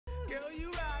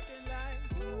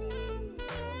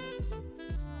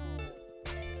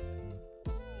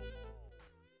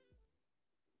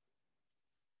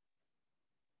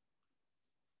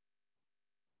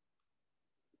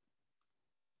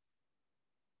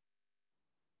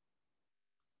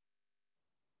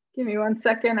Give me 1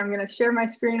 second. I'm going to share my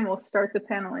screen. We'll start the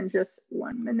panel in just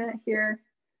 1 minute here.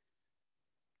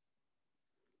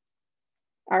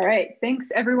 All right. Thanks,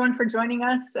 everyone, for joining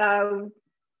us.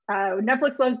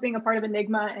 Netflix loves being a part of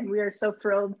Enigma, and we are so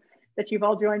thrilled that you've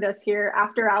all joined us here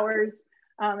after hours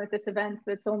at this event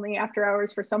that's only after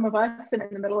hours for some of us and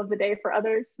in the middle of the day for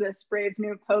others, this brave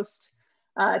new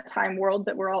post-time world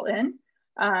that we're all in.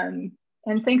 And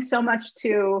thanks so much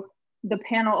to the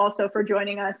panel also for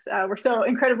joining us. We're so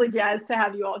incredibly jazzed to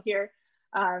have you all here.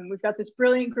 We've got this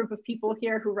brilliant group of people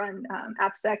here who run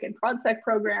AppSec and ProdSec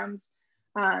programs.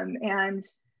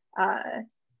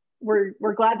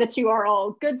 We're glad that you are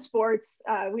all good sports.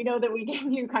 We know that we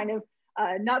gave you kind of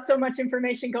not so much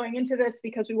information going into this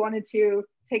because we wanted to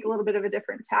take a little bit of a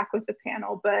different tack with the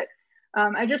panel, but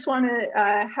I just want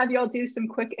to have you all do some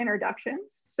quick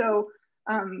introductions. So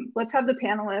let's have the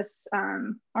panelists.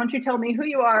 Why don't you tell me who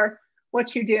you are,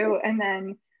 what you do, and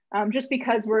then just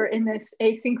because we're in this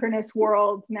asynchronous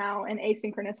world now and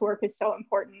asynchronous work is so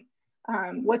important,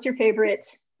 what's your favorite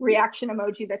reaction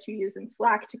emoji that you use in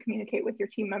Slack to communicate with your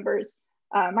team members?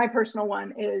 My personal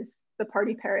one is the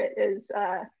party parrot is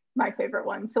my favorite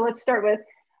one. So let's start with,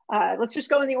 let's just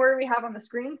go in the order we have on the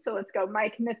screen. So let's go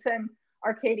Mike, Nitzan,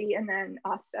 Arkadiy, and then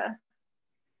Astha.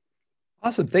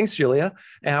 Awesome. Thanks, Julia.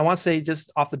 And I want to say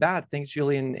just off the bat, thanks,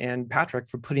 Julia and Patrick,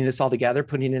 for putting this all together,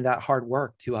 putting in that hard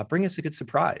work to bring us a good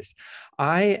surprise.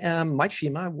 I am Mike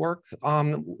Shema. I work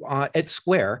at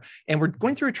Square, and we're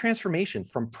going through a transformation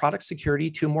from product security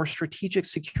to a more strategic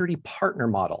security partner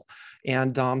model.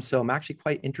 And so I'm actually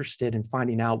quite interested in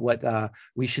finding out what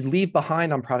we should leave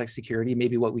behind on product security,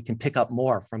 maybe what we can pick up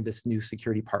more from this new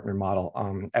security partner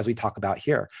model as we talk about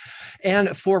here.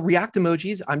 And for React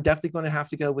emojis, I'm definitely going to have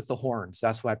to go with the horn. So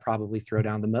that's what I probably throw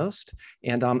down the most.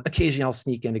 And occasionally I'll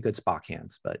sneak in a good Spock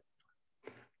hands, but.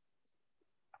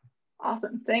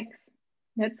 Awesome, thanks.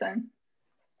 Nitzan.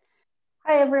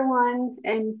 Hi, everyone,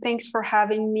 and thanks for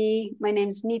having me. My name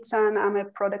is Nitzan. I'm a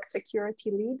product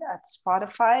security lead at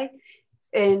Spotify.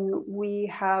 And we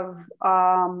have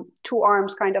two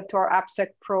arms kind of to our AppSec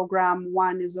program.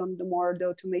 One is on the more the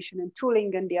automation and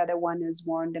tooling, and the other one is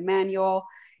more on the manual.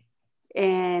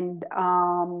 And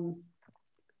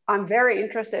I'm very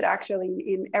interested actually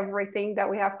in everything that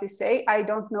we have to say. I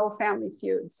don't know Family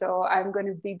Feud, so I'm going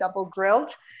to be double grilled.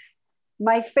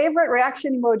 My favorite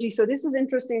reaction emoji, so this is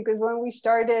interesting because when we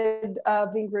started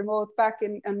being remote back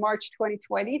in March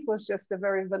 2020, it was just a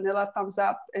very vanilla thumbs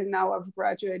up, and now I've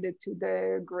graduated to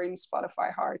the green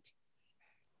Spotify heart.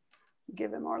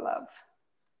 Give it more love.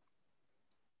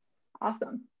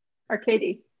 Awesome.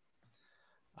 Arkadiy.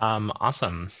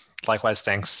 Awesome. Likewise,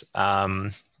 thanks.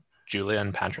 Julia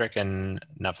and Patrick and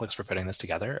Netflix for putting this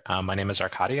together. My name is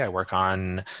Arkadiy. I work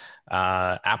on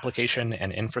application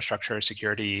and infrastructure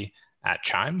security at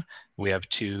Chime. We have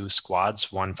two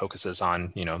squads. One focuses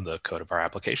on the code of our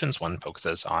applications. One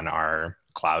focuses on our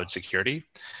cloud security.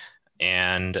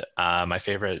 And my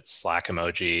favorite Slack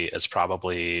emoji is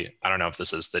probably, I don't know if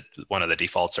this is one of the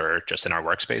defaults or just in our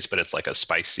workspace, but it's like a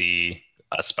spicy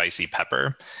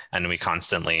pepper. And we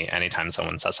constantly, anytime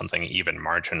someone says something even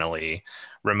marginally,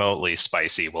 remotely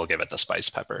spicy, we'll give it the spice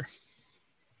pepper.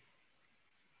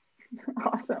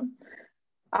 Awesome.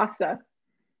 Astha.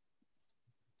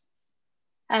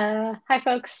 Hi,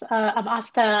 folks. I'm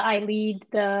Astha. I lead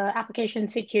the application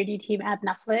security team at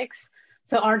Netflix.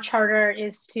 So our charter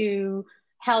is to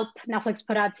help Netflix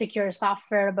put out secure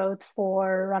software, both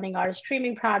for running our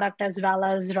streaming product as well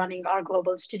as running our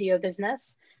global studio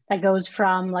business. That goes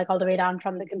from all the way down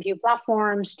from the compute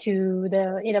platforms to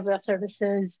the AWS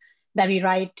services that we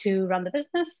write to run the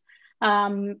business.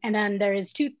 And then there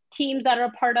is two teams that are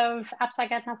a part of AppSec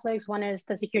at Netflix. One is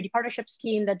the security partnerships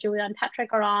team that Julia and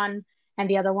Patrick are on. And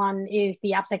the other one is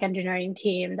the AppSec engineering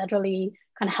team that really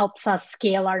kind of helps us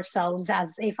scale ourselves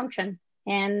as a function.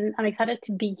 And I'm excited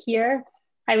to be here.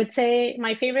 I would say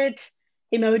my favorite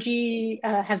emoji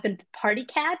has been Party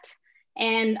Cat.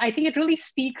 And I think it really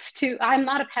speaks to, I'm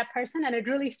not a pet person, and it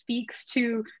really speaks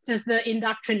to just the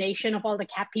indoctrination of all the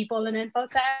cat people in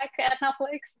InfoSec at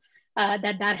Netflix,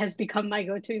 that has become my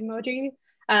go-to emoji.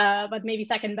 But maybe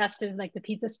second best is like the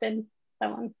pizza spin.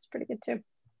 That one's pretty good too.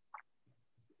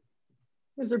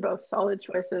 Those are both solid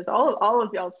choices. All of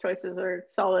y'all's choices are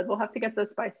solid. We'll have to get the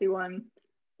spicy one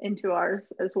into ours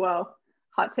as well.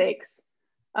 Hot takes.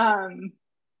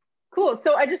 Cool.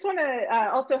 So I just want to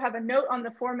also have a note on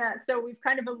the format. So we've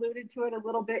kind of alluded to it a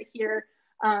little bit here.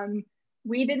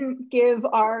 We didn't give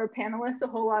our panelists a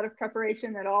whole lot of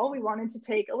preparation at all. We wanted to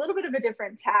take a little bit of a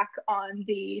different tack on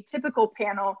the typical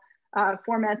panel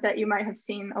format that you might have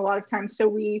seen a lot of times. So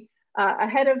we,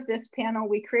 ahead of this panel,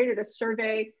 we created a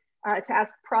survey to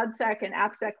ask ProdSec and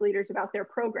AppSec leaders about their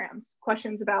programs.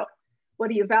 Questions about what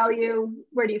do you value,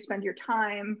 where do you spend your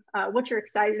time, what you're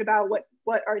excited about,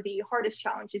 what are the hardest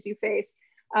challenges you face.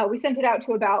 We sent it out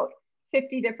to about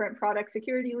 50 different product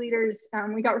security leaders.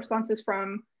 We got responses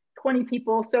from 20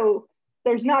 people. So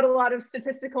there's not a lot of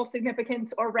statistical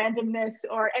significance or randomness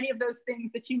or any of those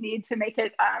things that you need to make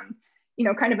it, you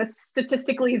know, kind of a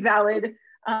statistically valid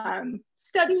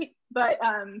study. But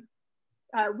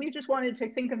we just wanted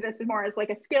to think of this more as like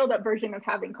a scaled up version of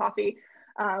having coffee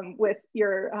with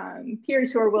your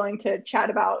peers who are willing to chat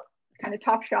about kind of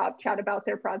top shop, chat about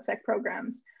their ProdSec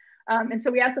programs. And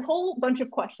so we asked a whole bunch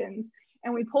of questions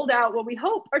and we pulled out what we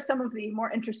hope are some of the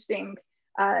more interesting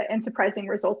and surprising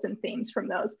results and themes from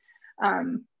those.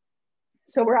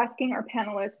 So we're asking our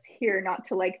panelists here not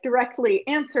to like directly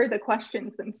answer the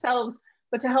questions themselves,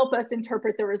 but to help us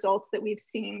interpret the results that we've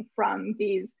seen from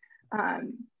these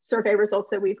survey results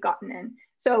that we've gotten in.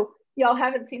 So y'all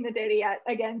haven't seen the data yet.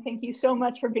 Again, thank you so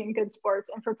much for being good sports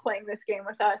and for playing this game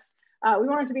with us. We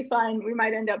want it to be fun. We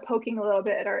might end up poking a little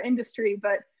bit at our industry,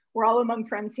 but we're all among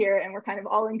friends here and we're kind of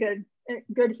all in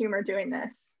good humor doing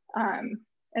this. And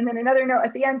then another note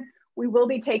at the end, we will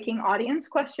be taking audience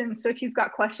questions. So if you've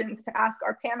got questions to ask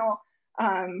our panel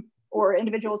or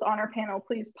individuals on our panel,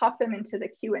 please pop them into the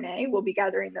Q&A. We'll be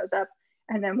gathering those up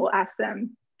and then we'll ask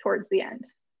them towards the end.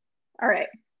 All right.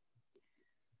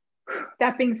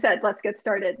 That being said, let's get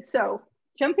started. So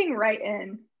jumping right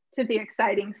in to the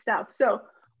exciting stuff. So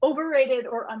overrated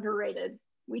or underrated.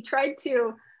 We tried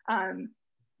to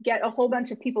get a whole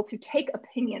bunch of people to take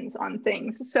opinions on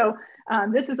things. So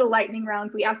this is a lightning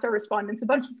round. We asked our respondents a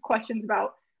bunch of questions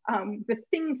about the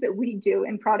things that we do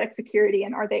in product security,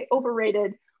 and are they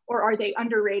overrated or are they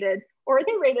underrated or are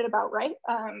they rated about right?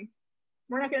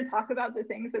 We're not going to talk about the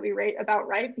things that we rate about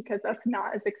right because that's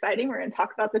not as exciting. We're going to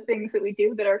talk about the things that we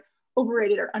do that are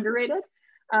overrated or underrated.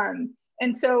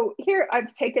 And so here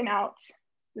I've taken out,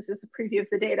 this is a preview of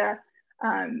the data.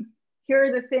 Here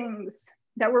are the things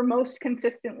that were most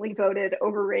consistently voted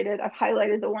overrated. I've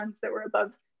highlighted the ones that were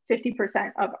above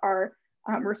 50% of our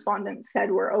respondents said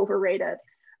were overrated.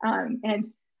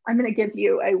 And I'm going to give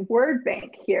you a word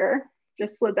bank here.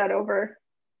 Just slid that over.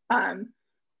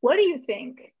 What do you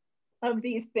think of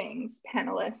these things,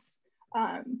 panelists?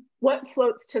 What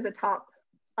floats to the top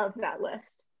of that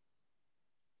list?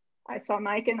 I saw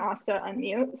Mike and Astha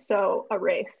unmute, so a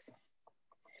race.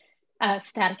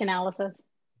 Static analysis.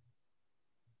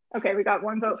 Okay, we got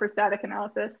one vote for static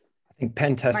analysis. I think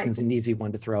pen testing is an easy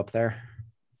one to throw up there.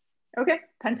 Okay,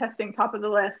 pen testing, top of the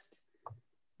list.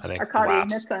 I think Arkadiy,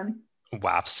 Nitzan.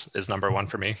 WAFs is number one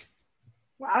for me.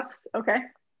 WAFs, okay.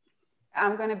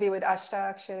 I'm going to be with Astha,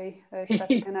 actually,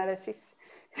 static analysis.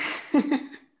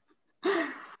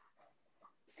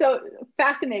 So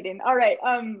fascinating. All right,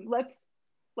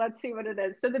 let's see what it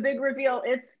is. So the big reveal,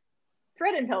 it's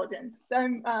threat intelligence.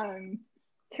 I'm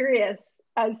curious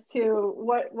as to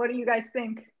what do you guys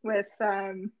think with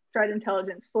threat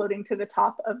intelligence floating to the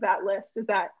top of that list? Does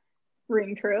that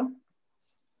ring true?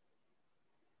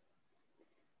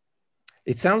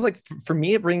 It sounds like for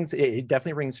me, it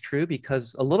definitely rings true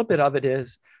because a little bit of it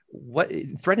is what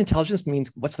threat intelligence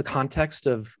means. What's the context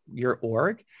of your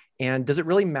org? And does it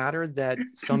really matter that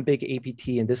some big APT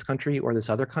in this country or this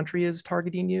other country is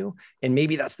targeting you? And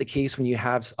maybe that's the case when you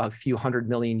have a few 100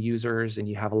 million users and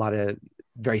you have a lot of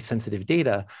very sensitive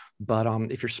data. But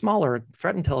if you're smaller,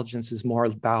 threat intelligence is more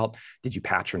about, did you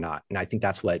patch or not? And I think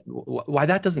that's why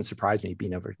that doesn't surprise me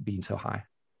being so high.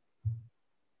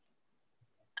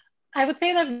 I would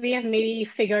say that we have maybe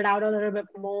figured out a little bit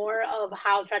more of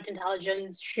how threat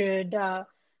intelligence should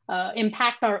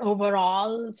impact our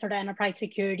overall sort of enterprise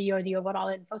security or the overall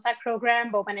InfoSec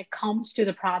program. But when it comes to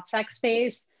the ProdSec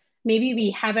space, maybe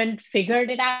we haven't figured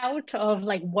it out of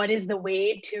like, what is the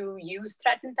way to use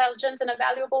threat intelligence in a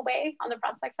valuable way on the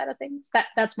ProdSec side of things.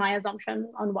 That's my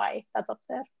assumption on why that's up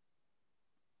there.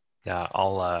 Yeah,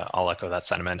 I'll echo that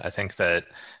sentiment. I think that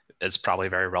it's probably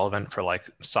very relevant for like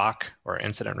SOC or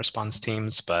incident response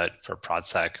teams, but for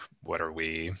ProdSec, what are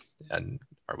we, and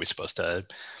are we supposed to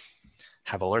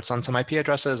have alerts on some IP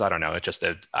addresses? I don't know.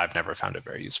 I've never found it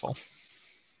very useful.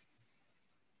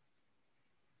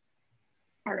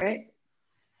 All right.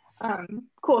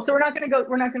 Cool. So we're not going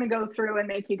to go through and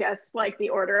make you guess like the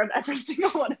order of every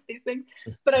single one of these things,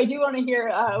 but I do want to hear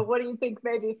what do you think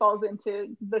maybe falls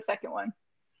into the second one?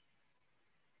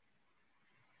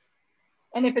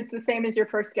 And if it's the same as your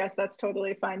first guess, that's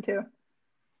totally fine too.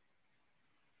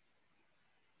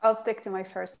 I'll stick to my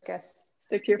first guess.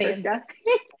 Stick to your first guess.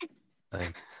 I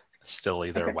think still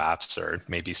either WAFs or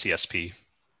maybe CSP.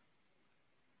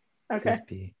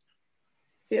 Okay.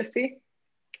 CSP.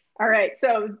 All right,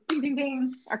 so ding, ding,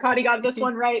 ding. Arkadiy got this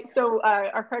one right. So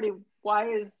Arkadiy, why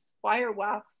are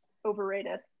WAFs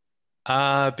overrated?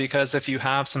 Because if you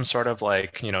have some sort of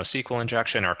like, SQL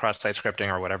injection or cross-site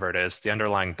scripting or whatever it is, the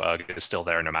underlying bug is still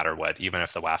there no matter what. Even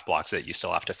if the WAF blocks it, you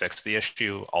still have to fix the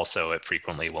issue. Also, it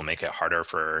frequently will make it harder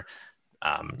for,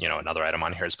 another item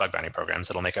on here is bug bounty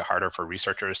programs. It'll make it harder for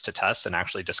researchers to test and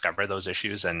actually discover those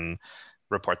issues and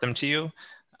report them to you.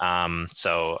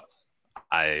 So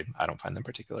I don't find them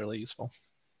particularly useful.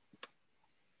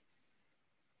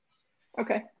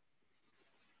 Okay.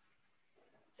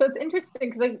 So it's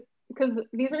interesting because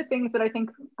these are things that I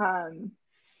think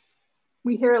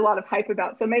we hear a lot of hype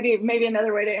about. So maybe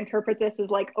another way to interpret this is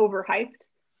like overhyped.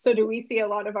 So do we see a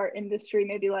lot of our industry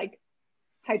maybe like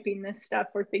hyping this stuff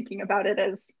or thinking about it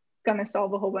as gonna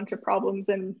solve a whole bunch of problems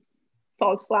and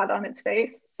falls flat on its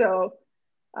face? So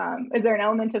is there an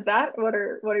element of that? What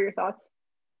are your thoughts?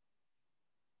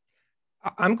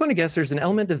 I'm going to guess there's an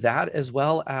element of that, as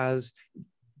well as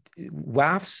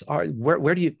WAFs are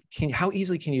how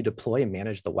easily can you deploy and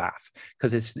manage the WAF?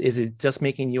 Because is it just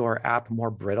making your app more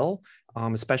brittle,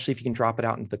 especially if you can drop it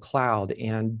out into the cloud?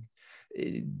 And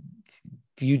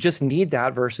do you just need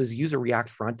that versus use a React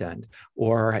front end?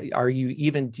 Or do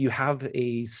you have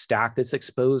a stack that's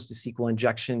exposed to SQL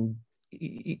injection?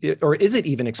 Or is it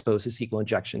even exposed to SQL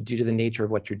injection due to the nature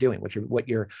of what you're doing, what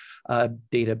your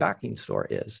data backing store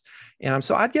is? And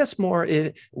so I'd guess more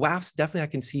WAFs definitely I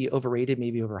can see overrated,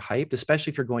 maybe overhyped,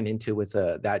 especially if you're going into with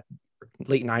that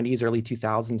late 90s, early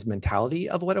 2000s mentality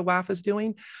of what a WAF is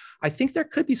doing. I think there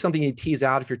could be something to tease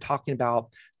out if you're talking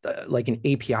about like an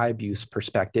API abuse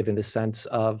perspective, in the sense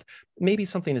of maybe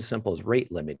something as simple as rate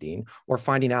limiting, or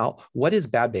finding out what is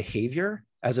bad behavior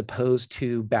as opposed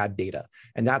to bad data.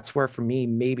 And that's where, for me,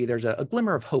 maybe there's a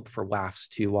glimmer of hope for WAFs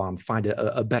to find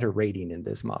a better rating in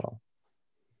this model.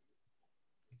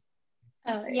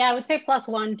 Yeah, I would say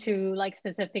 +1 to like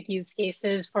specific use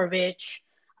cases for which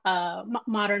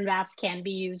modern WAFs can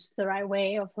be used the right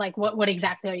way, of like what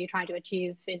exactly are you trying to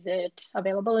achieve? Is it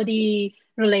availability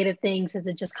related things? Is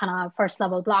it just kind of first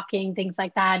level blocking, things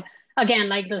like that? Again,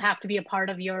 like it'll have to be a part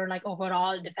of your like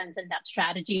overall defense in depth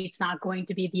strategy. It's not going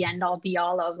to be the end all be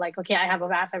all of like, okay, I have a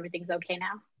WAF, everything's okay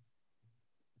now.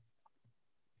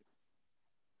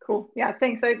 Cool. Yeah,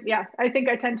 thanks. I think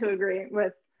I tend to agree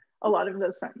with a lot of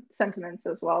those sentiments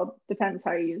as well. Depends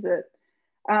how you use it.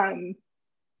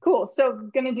 Cool. So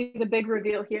going to do the big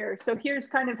reveal here. So here's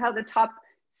kind of how the top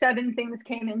 7 things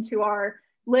came into our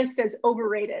list as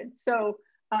overrated. So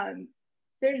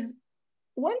there's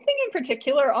one thing in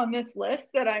particular on this list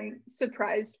that I'm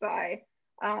surprised by,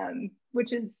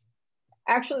 which is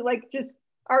actually like just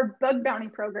our bug bounty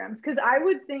programs. Because I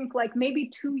would think like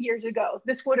maybe 2 years ago,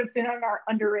 this would have been on our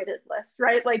underrated list,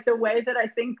 right? Like the way that I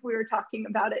think we were talking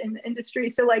about it in the industry.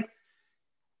 So like,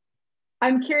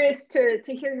 I'm curious to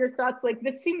hear your thoughts. Like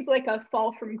this seems like a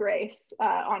fall from grace,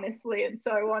 honestly. And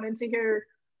so I wanted to hear,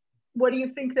 what do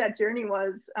you think that journey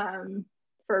was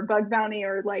for bug bounty,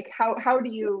 or like how do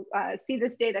you see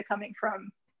this data coming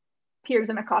from peers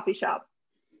in a coffee shop?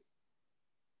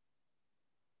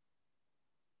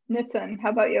 Nitzan,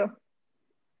 how about you?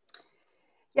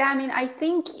 Yeah, I mean, I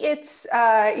think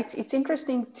it's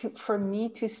interesting for me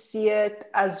to see it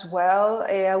as well.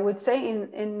 I would say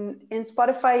in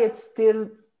Spotify,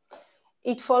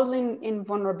 it falls in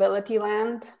vulnerability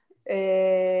land,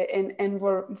 and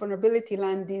vulnerability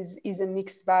land is a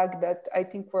mixed bag that I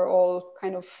think we're all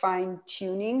kind of fine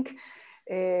tuning.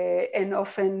 And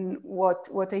often what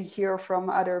I hear from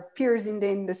other peers in the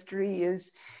industry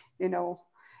is,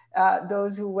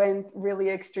 those who went really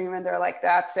extreme and they're like,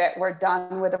 that's it, we're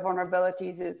done with the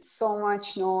vulnerabilities. It's so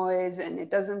much noise and it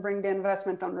doesn't bring the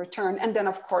investment on return. And then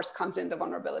of course comes in the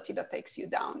vulnerability that takes you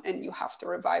down and you have to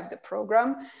revive the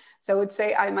program. So I would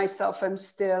say I myself am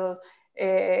still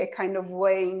kind of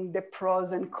weighing the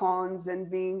pros and cons, and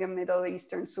being a Middle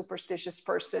Eastern superstitious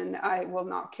person, I will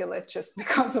not kill it just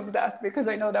because of that, because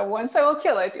I know that once I will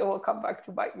kill it, it will come back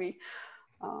to bite me.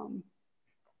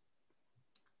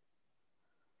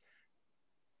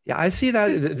 Yeah, I see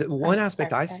that. The one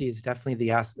aspect I see is definitely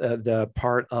the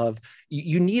part of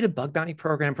you need a bug bounty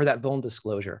program for that vuln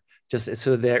disclosure, just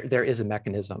so there is a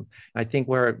mechanism. And I think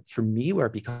where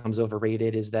it becomes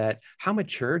overrated is that how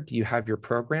mature do you have your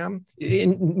program,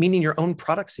 meaning your own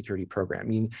product security program? I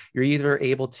mean, you're either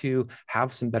able to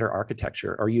have some better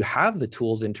architecture, or you have the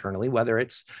tools internally, whether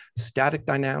it's static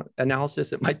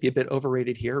analysis, it might be a bit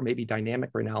overrated here, or maybe dynamic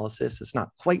analysis. It's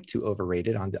not quite too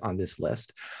overrated on this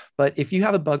list. But if you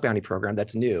have a bug bounty program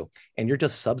that's new and you're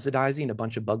just subsidizing a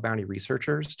bunch of bug bounty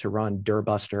researchers to run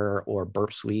Durbuster or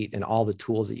Burp Suite and all the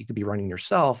tools that you could be be running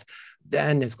yourself,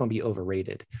 then it's going to be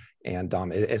overrated. And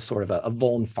it's sort of a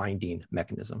vuln finding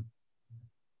mechanism.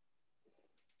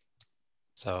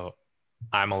 So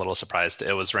I'm a little surprised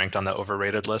it was ranked on the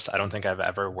overrated list. I don't think I've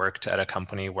ever worked at a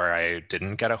company where I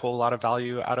didn't get a whole lot of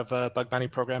value out of a bug bounty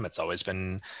program. It's always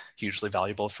been hugely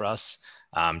valuable for us.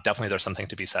 Definitely there's something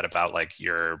to be said about like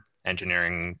your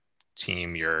engineering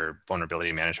team, your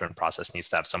vulnerability management process needs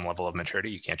to have some level of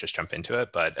maturity. You can't just jump into it,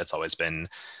 but it's always been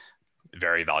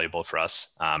very valuable for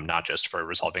us, not just for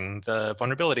resolving the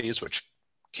vulnerabilities, which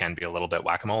can be a little bit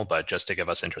whack-a-mole, but just to give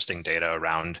us interesting data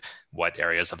around what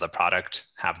areas of the product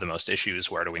have the most issues,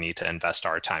 where do we need to invest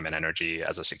our time and energy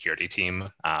as a security team.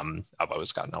 I've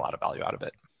always gotten a lot of value out of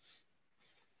it.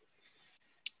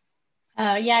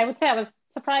 Yeah, I would say I was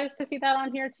surprised to see that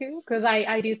on here too, because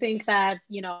I do think that,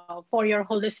 you know, for your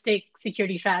holistic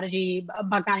security strategy, a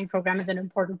bug bounty program is an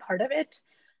important part of it.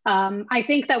 I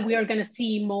think that we are going to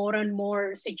see more and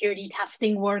more security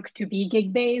testing work to be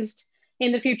gig-based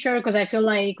in the future, because I feel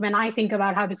like when I think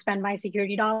about how to spend my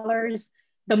security dollars,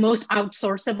 the most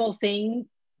outsourceable thing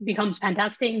becomes pen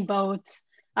testing, both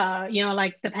you know,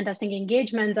 like the pen testing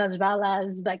engagements as well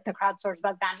as like the crowdsourced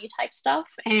bug bounty type stuff.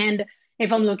 And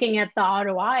if I'm looking at the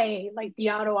ROI, like the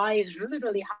ROI is really,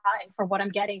 really high for what I'm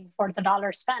getting for the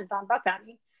dollar spent on bug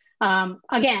bounty.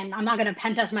 Again, I'm not going to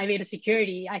pen test my way to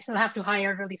security. I still have to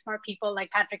hire really smart people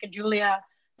like Patrick and Julia,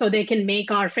 so they can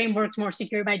make our frameworks more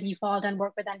secure by default and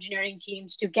work with engineering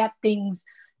teams to get things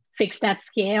fixed at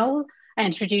scale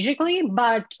and strategically.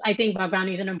 But I think bug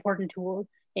bounty is an important tool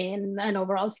in an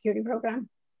overall security program.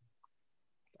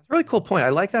 That's a really cool point. I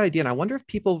like that idea. And I wonder if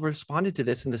people responded to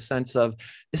this in the sense of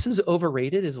this is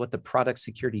overrated, is what the product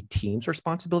security team's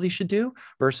responsibility should do,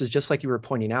 versus just like you were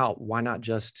pointing out, why not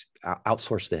just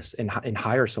outsource this and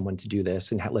hire someone to do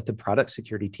this and let the product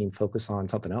security team focus on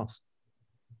something else?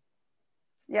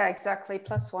 Yeah, exactly.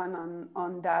 Plus one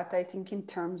on that. I think in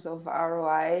terms of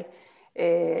ROI,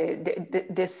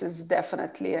 this is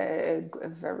definitely a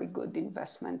very good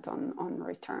investment on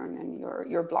return, and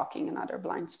you're blocking another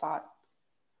blind spot.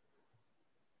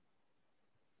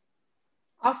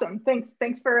 Awesome.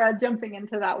 Thanks for jumping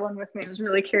into that one with me. I was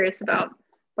really curious about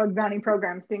bug bounty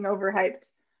programs being overhyped.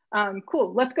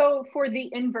 Cool. Let's go for the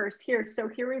inverse here. So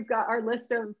here we've got our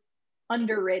list of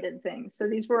underrated things. So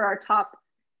these were our top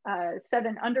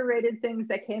 7 underrated things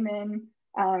that came in.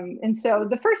 And so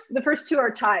the first 2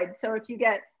 are tied. So if you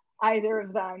get either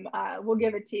of them, we'll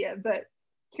give it to you. But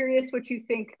curious what you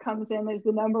think comes in as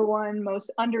the #1 most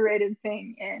underrated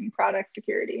thing in product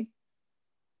security.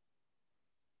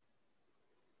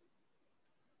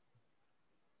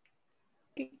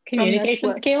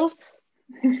 Communication skills.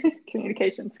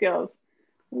 Communication skills.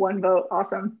 1 vote.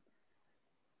 Awesome.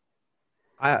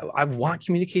 I want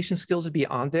communication skills to be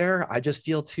on there. I just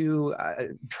feel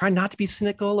try not to be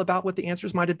cynical about what the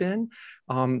answers might have been.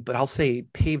 But I'll say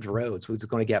paved roads was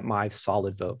going to get my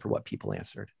solid vote for what people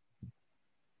answered.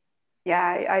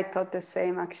 Yeah, I thought the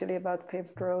same actually about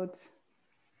paved roads.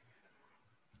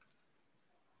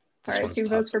 All right, 2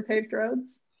 votes for paved roads,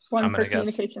 1 for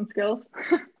communication skills.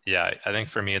 Yeah, I think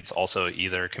for me, it's also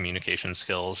either communication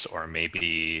skills or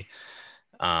maybe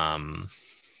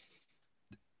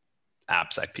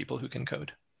AppSec people who can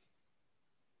code.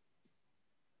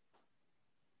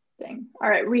 Dang. All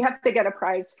right, we have to get a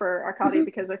prize for Arkadiy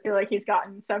because I feel like he's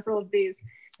gotten several of these.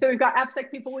 So we've got AppSec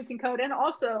people we can code and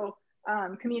also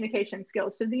communication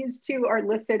skills. So these 2 are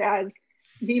listed as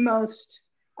the most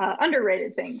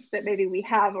underrated things that maybe we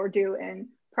have or do in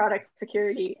product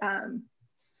security.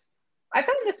 I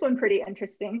find this one pretty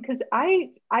interesting because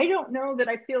I don't know that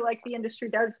I feel like the industry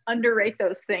does underrate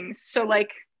those things. So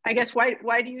like, I guess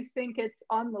why do you think it's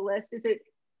on the list? Is it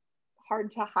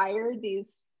hard to hire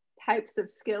these types of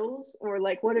skills, or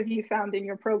like what have you found in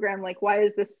your program? Like why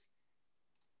is this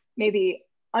maybe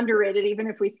underrated? Even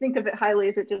if we think of it highly,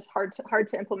 is it just hard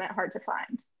to implement, hard to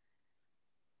find?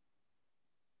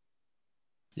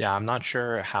 Yeah, I'm not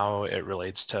sure how it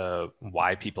relates to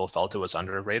why people felt it was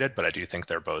underrated, but I do think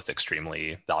they're both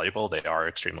extremely valuable. They are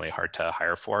extremely hard to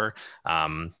hire for.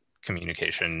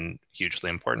 Communication,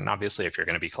 hugely important, obviously, if you're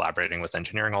going to be collaborating with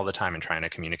engineering all the time and trying to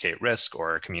communicate risk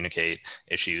or communicate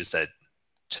issues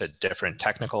to different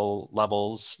technical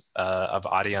levels of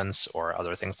audience or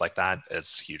other things like that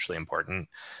is hugely important.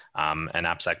 And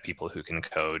AppSec people who can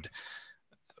code,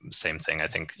 same thing. I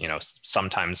think, you know,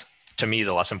 sometimes, to me,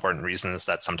 the less important reason is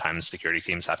that sometimes security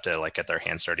teams have to like get their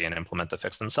hands dirty and implement the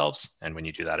fix themselves. And when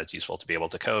you do that, it's useful to be able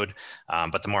to code.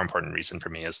 But the more important reason for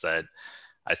me is that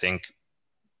I think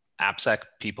AppSec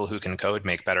people who can code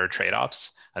make better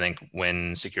trade-offs. I think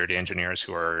when security engineers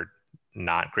who are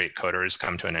not great coders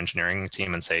come to an engineering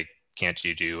team and say, can't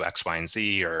you do X, Y, and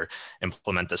Z, or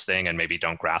implement this thing, and maybe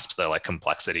don't grasp the like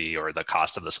complexity or the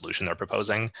cost of the solution they're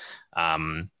proposing,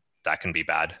 that can be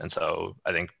bad. And so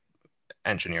I think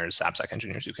engineers, AppSec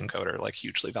engineers who can code are like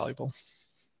hugely valuable.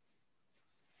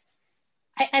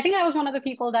 I think I was one of the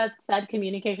people that said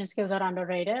communication skills are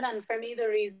underrated. And for me, the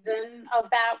reason of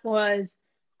that was,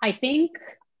 I think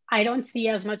I don't see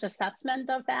as much assessment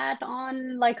of that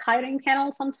on like hiring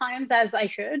panels sometimes as I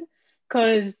should.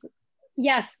 Because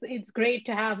yes, it's great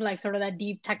to have like sort of that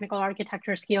deep technical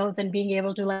architecture skills and being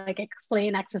able to like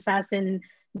explain XSS in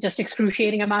just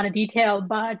excruciating amount of detail.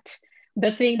 But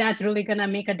the thing that's really gonna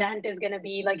make a dent is gonna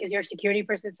be like, is your security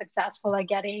person successful at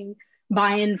getting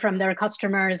buy-in from their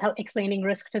customers, explaining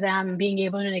risk to them, being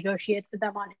able to negotiate with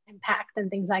them on impact and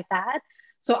things like that.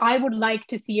 So I would like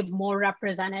to see it more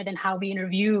represented in how we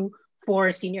interview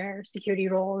for senior security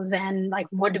roles, and like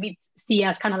what do we see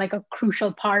as kind of like a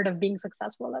crucial part of being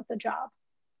successful at the job.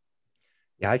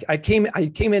 Yeah, I came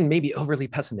in maybe overly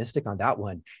pessimistic on that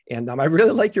one. And I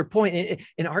really like your point.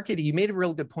 And Arkadiy, you made a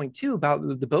real good point too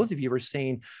about the both of you were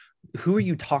saying, who are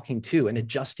you talking to, and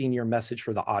adjusting your message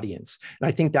for the audience. And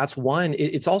I think that's one.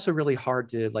 It's also really hard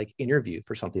to like interview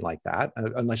for something like that,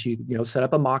 unless you set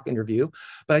up a mock interview.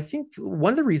 But I think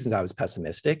one of the reasons I was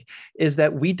pessimistic is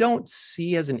that we don't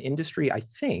see as an industry, I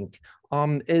think,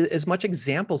 as much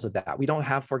examples of that. We don't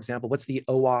have, for example, what's the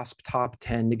OWASP top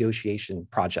 10 negotiation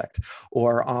project?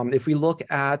 Or if we look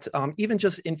at even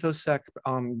just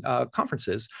InfoSec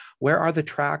conferences, where are the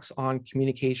tracks on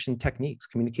communication techniques,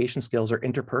 communication skills, or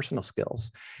interpersonal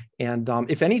skills? And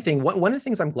if anything, one of the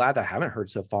things I'm glad that I haven't heard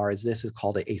so far is this is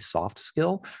called a soft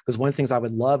skill, because one of the things I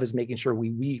would love is making sure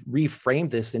we reframe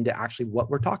this into actually what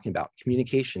we're talking about: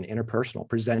 communication, interpersonal,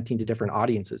 presenting to different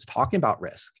audiences, talking about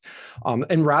risk.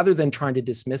 And rather than trying to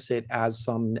dismiss it as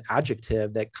some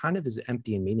adjective that kind of is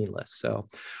empty and meaningless. So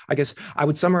I guess I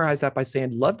would summarize that by saying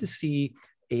I'd love to see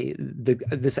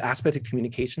this aspect of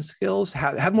communication skills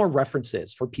have more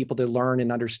references for people to learn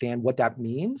and understand what that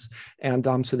means, and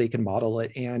so they can model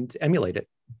it and emulate it.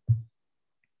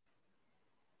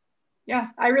 Yeah,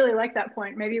 I really like that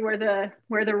point. Maybe where the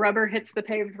rubber hits the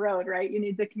paved road, right? You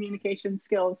need the communication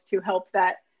skills to help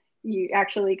that you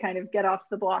actually kind of get off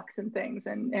the blocks and things,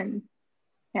 and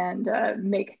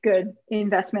make good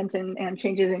investment and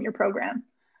changes in your program.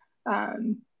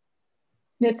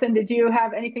 Nitzan, did you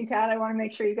have anything to add? I want to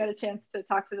make sure you got a chance to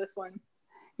talk to this one.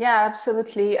 Yeah,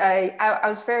 absolutely. I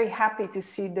was very happy to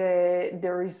see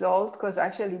the result, because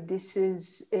actually this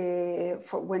is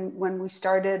for when we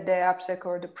started the AppSec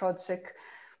or the ProdSec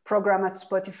program at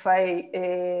Spotify,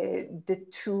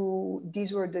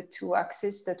 these were the two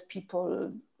axes that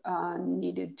people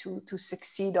needed to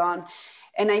succeed on.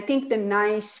 And I think the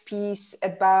nice piece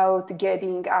about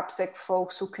getting AppSec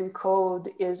folks who can code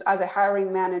is, as a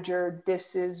hiring manager,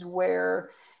 this is where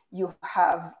you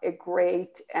have a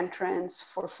great entrance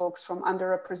for folks from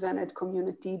underrepresented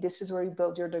community. This is where you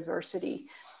build your diversity.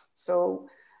 So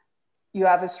you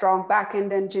have a strong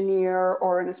backend engineer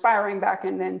or an aspiring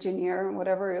backend engineer,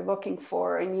 whatever you're looking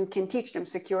for, and you can teach them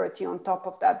security on top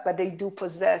of that, but they do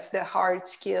possess the hard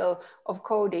skill of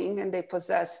coding, and they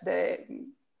possess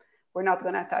we're not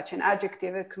going to attach an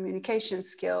adjective, communication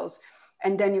skills,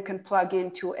 and then you can plug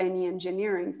into any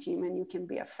engineering team and you can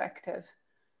be effective.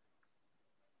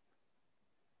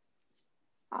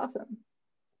 Awesome.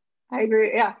 I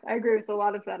agree. Yeah, I agree with a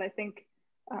lot of that. I think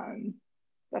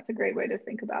that's a great way to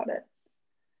think about it.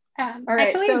 All right,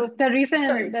 actually, so the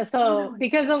reason,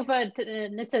 because of what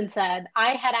Nitzan said,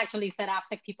 I had actually said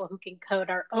AppSec people who can code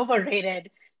are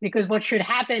overrated, because what should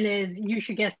happen is you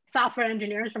should get software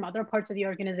engineers from other parts of the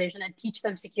organization and teach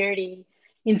them security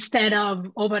instead of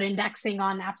over-indexing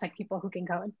on AppSec people who can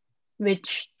code,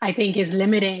 which I think is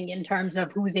limiting in terms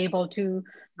of who's able to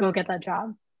go get that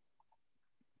job.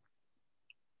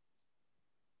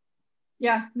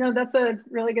 Yeah, no, that's a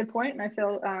really good point. And I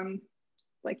feel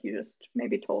like you just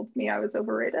maybe told me I was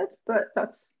overrated, but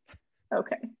that's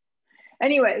okay.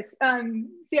 Anyways,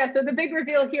 so the big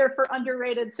reveal here for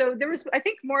underrated. So there was, I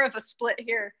think, more of a split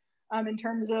here in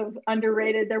terms of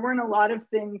underrated. There weren't a lot of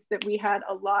things that we had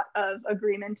a lot of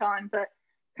agreement on, but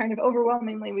kind of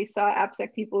overwhelmingly, we saw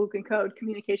AppSec people who can code,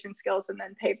 communication skills, and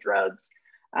then paved roads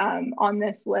on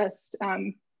this list.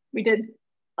 We did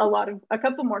a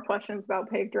couple more questions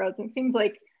about paved roads, and it seems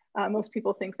like most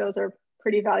people think those are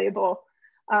pretty valuable.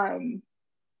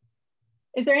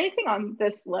 Is there anything on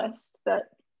this list that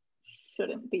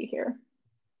shouldn't be here?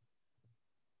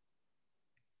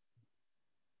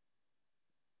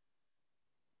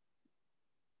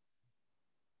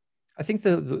 I think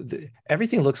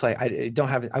everything looks like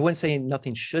I wouldn't say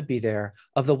nothing should be there.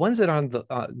 Of the ones that are on the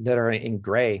that are in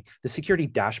gray, the security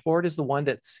dashboard is the one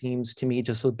that seems to me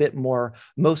just a bit more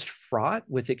most fraught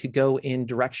with. It could go in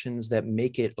directions that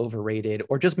make it overrated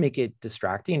or just make it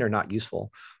distracting or not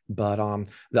useful. But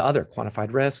the other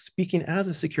quantified risks, speaking as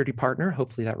a security partner,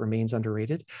 hopefully that remains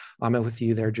underrated. And with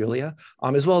you there, Julia,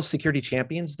 as well as security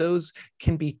champions, those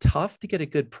can be tough to get a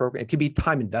good program. It can be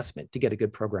time investment to get a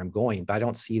good program going, but I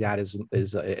don't see that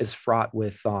as fraught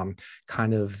with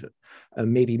kind of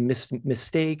maybe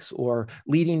mistakes or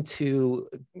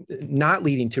not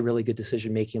leading to really good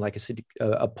decision making, like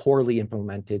a poorly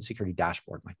implemented security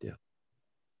dashboard might do.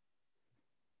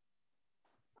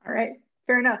 All right.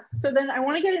 Fair enough. So then I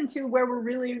want to get into where we're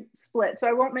really split. So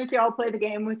I won't make you all play the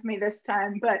game with me this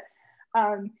time, but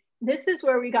this is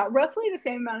where we got roughly the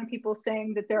same amount of people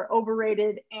saying that they're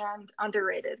overrated and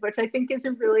underrated, which I think is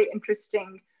a really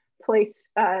interesting place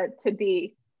to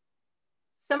be.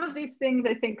 Some of these things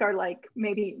I think are like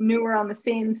maybe newer on the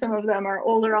scene. Some of them are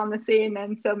older on the scene.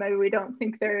 And so maybe we don't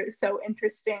think they're so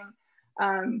interesting.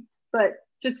 But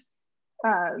just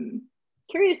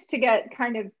curious to get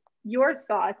kind of your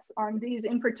thoughts on these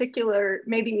in particular,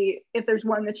 maybe if there's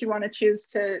one that you want to choose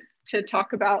to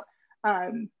talk about.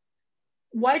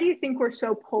 Why do you think we're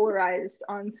so polarized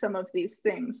on some of these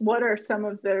things? What are some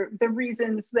of the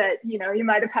reasons that, you know, you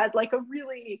might have had like a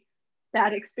really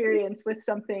bad experience with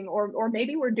something, or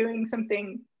maybe we're doing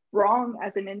something wrong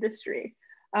as an industry?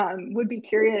 Would be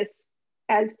curious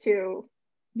as to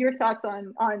your thoughts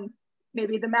on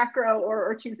maybe the macro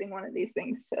or choosing one of these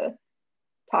things to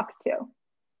talk to.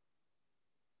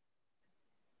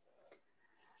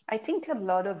 I think a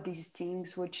lot of these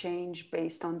things would change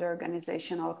based on the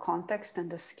organizational context and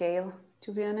the scale,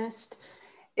 to be honest.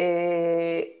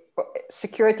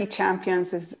 Security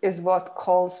champions is what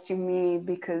calls to me,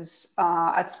 because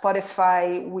at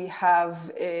Spotify, we have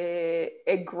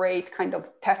a great kind of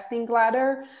testing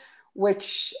ladder,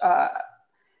 which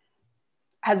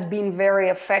has been very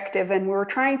effective. And we're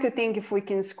trying to think if we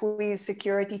can squeeze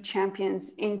security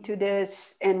champions into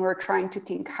this, and we're trying to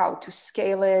think how to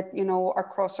scale it, you know,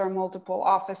 across our multiple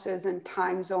offices and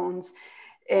time zones.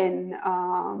 And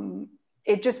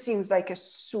it just seems like a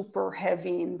super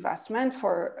heavy investment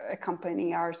for a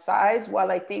company our size. While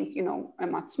I think, you know, a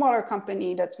much smaller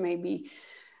company that's maybe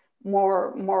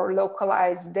more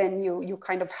localized, then you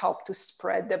kind of help to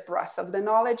spread the breadth of the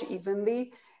knowledge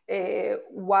evenly.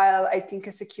 While I think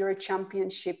a security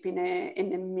championship in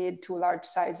a mid to large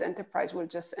size enterprise will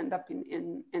just end up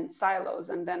in silos,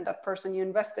 and then that person you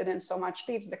invested in so much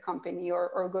leaves the company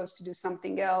or goes to do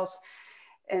something else.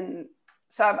 And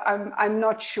so I'm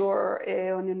not sure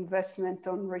on investment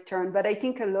on return, but I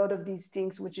think a lot of these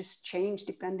things would just change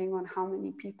depending on how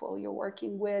many people you're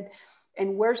working with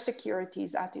and where security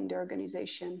is at in the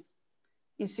organization.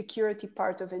 Is security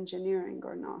part of engineering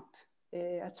or not?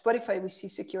 At Spotify, we see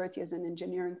security as an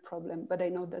engineering problem, but I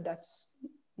know that that's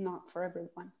not for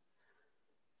everyone.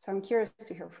 So I'm curious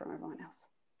to hear from everyone else.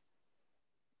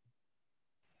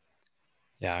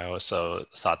 Yeah, I also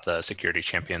thought the security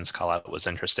champions call out was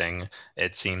interesting.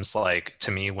 It seems like, to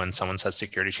me, when someone says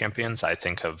security champions, I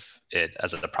think of it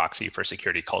as a proxy for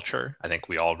security culture. I think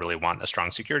we all really want a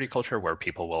strong security culture where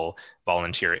people will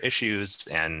volunteer issues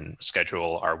and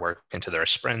schedule our work into their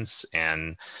sprints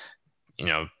and, you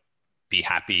know, be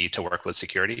happy to work with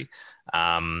security.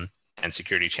 And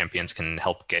security champions can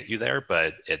help get you there,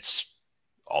 but it's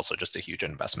also just a huge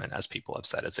investment. As people have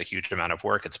said, it's a huge amount of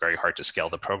work. It's very hard to scale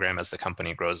the program as the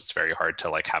company grows. It's very hard to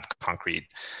like have concrete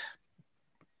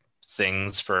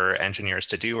things for engineers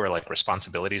to do, or like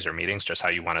responsibilities or meetings. Just how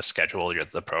you want to schedule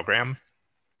the program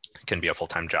can be a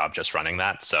full-time job just running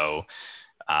that. So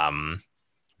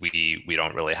we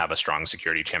don't really have a strong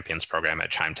security champions program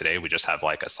at Chime today. We just have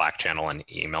like a Slack channel and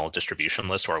email distribution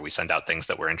list where we send out things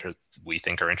that we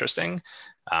think are interesting,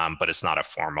 but it's not a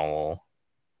formal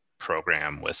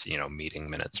program with, you know, meeting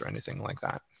minutes or anything like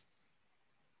that.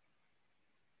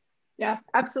 Yeah,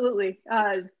 absolutely.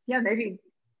 Yeah, maybe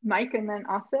Mike and then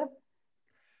Astha.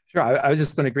 Sure, I was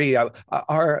just going to agree.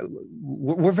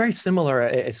 We're very similar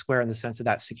at Square in the sense of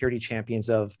that security champions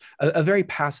of a very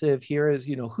passive. Here is,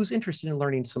 you know, who's interested in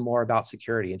learning some more about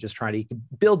security and just trying to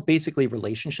build basically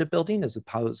relationship building as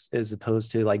opposed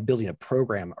to like building a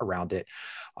program around it.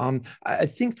 I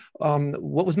think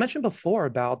what was mentioned before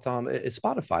about is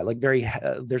Spotify, like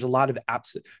there's a lot of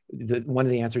apps. One of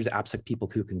the answers is apps like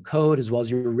people who can code, as well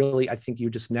as I think you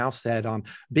just now said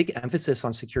big emphasis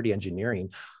on security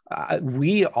engineering.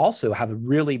 we also have a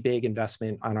really big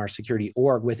investment on our security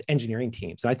org with engineering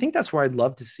teams. And I think that's where I'd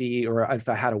love to see, or if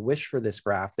I had a wish for this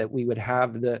graph, that we would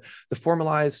have the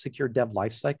formalized secure dev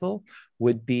lifecycle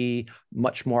would be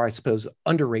much more, I suppose,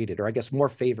 underrated, or I guess more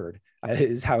favored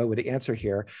is how I would answer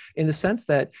here, in the sense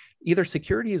that either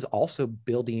security is also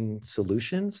building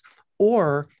solutions,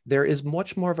 or there is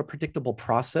much more of a predictable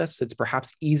process that's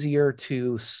perhaps easier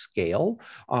to scale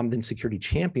than security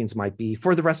champions might be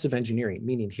for the rest of engineering,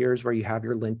 meaning here's where you have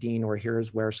your linting, or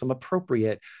here's where some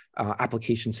appropriate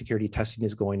application security testing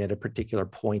is going at a particular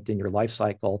point in your life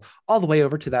cycle, all the way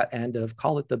over to that end of,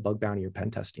 call it the bug bounty or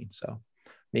pen testing. So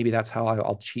maybe that's how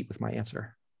I'll cheat with my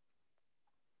answer.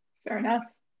 Fair enough.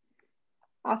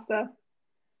 Astha.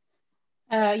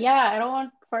 Yeah, I don't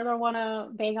further want to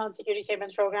bang on security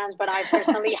champions programs, but I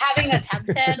personally, having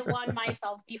attempted one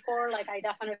myself before, like I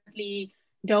definitely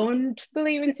don't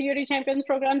believe in security champions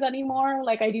programs anymore.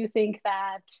 Like I do think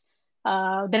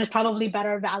that there's probably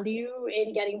better value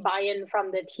in getting buy-in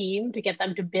from the team to get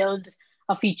them to build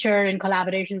a feature in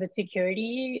collaboration with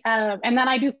security. And then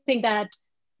I do think that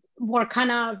we're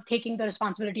kind of taking the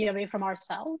responsibility away from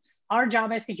ourselves. Our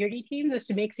job as security teams is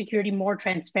to make security more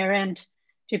transparent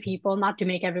to people, not to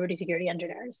make everybody security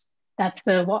engineers. That's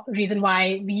the reason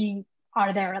why we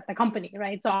are there at the company,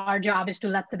 right? So our job is to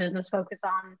let the business focus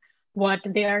on what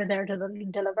they're there to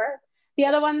deliver. The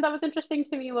other one that was interesting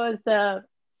to me was the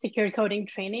secure coding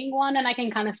training one, and I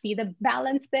can kind of see the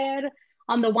balance there.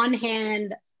 On the one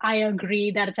hand, I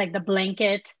agree that it's like the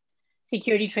blanket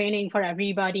security training for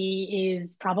everybody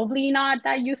is probably not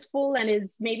that useful and is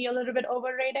maybe a little bit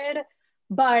overrated.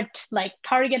 But like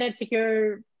targeted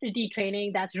security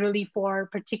training that's really for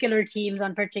particular teams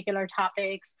on particular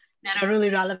topics that are really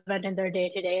relevant in their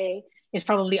day-to-day is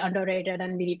probably underrated,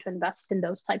 and we need to invest in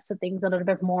those types of things a little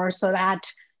bit more so that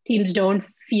teams don't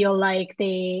feel like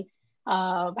they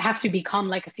have to become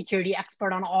like a security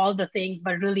expert on all the things,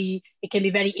 but really it can be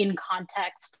very in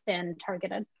context and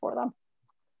targeted for them.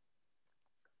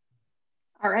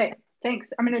 All right, thanks.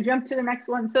 I'm going to jump to the next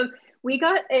one. So we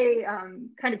got a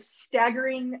kind of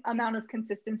staggering amount of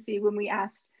consistency when we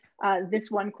asked this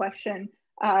one question.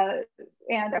 And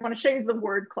I want to show you the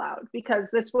word cloud, because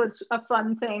this was a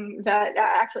fun thing that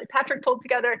actually Patrick pulled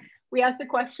together. We asked the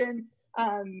question,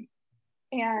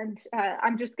 and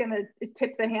I'm just going to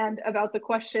tip the hand about the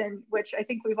question, which I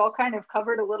think we've all kind of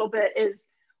covered a little bit, is,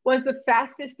 was the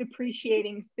fastest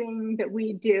depreciating thing that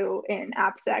we do in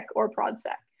AppSec or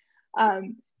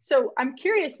ProdSec? So I'm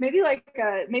curious, maybe like,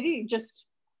 maybe just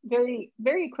very,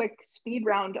 very quick speed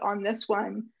round on this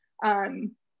one.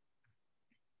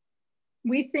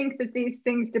 We think that these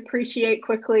things depreciate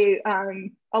quickly.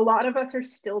 A lot of us are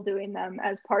still doing them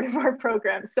as part of our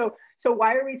program. So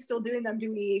why are we still doing them?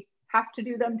 Do we have to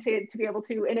do them to be able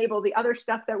to enable the other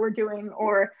stuff that we're doing?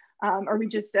 Or are we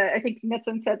just, I think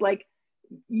Nitzan said, like,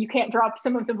 you can't drop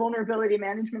some of the vulnerability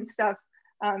management stuff,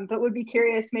 but would be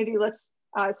curious, maybe let's,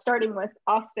 starting with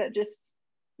Astha, just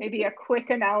maybe a quick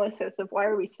analysis of why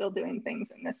are we still doing things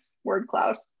in this word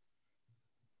cloud?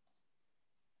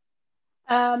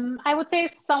 I would say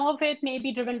some of it may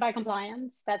be driven by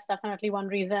compliance. That's definitely one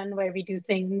reason where we do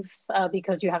things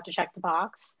because you have to check the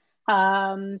box.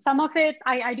 Some of it,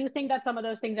 I do think that some of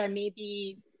those things are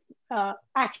maybe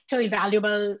actually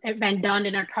valuable when done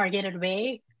in a targeted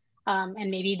way. And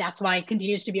maybe that's why it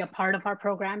continues to be a part of our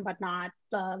program, but not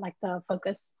like the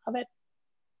focus of it.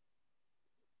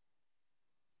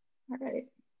 All right,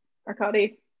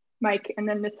 Arkadiy, Mike, and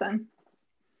then Nitzan.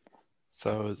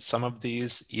 So some of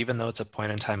these, even though it's a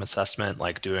point in time assessment,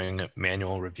 like doing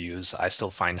manual reviews, I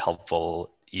still find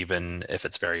helpful, even if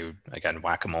it's very, again,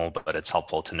 whack-a-mole, but it's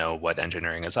helpful to know what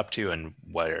engineering is up to and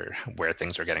where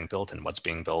things are getting built and what's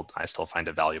being built. I still find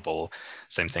it valuable.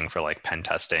 Same thing for like pen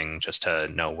testing, just to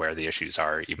know where the issues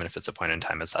are, even if it's a point in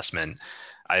time assessment.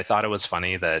 I thought it was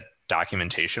funny that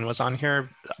documentation was on here.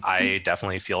 I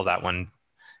definitely feel that one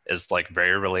is like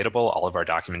very relatable. All of our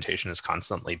documentation is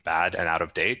constantly bad and out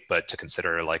of date, but to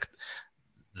consider like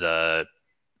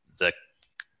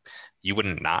you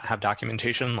wouldn't not have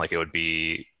documentation. Like it would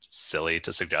be silly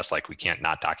to suggest like we can't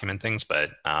not document things, but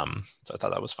so I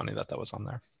thought that was funny that that was on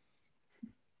there.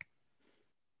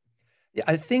 Yeah,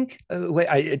 I think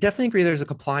I definitely agree there's a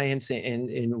compliance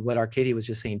in what Arkadiy was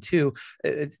just saying too.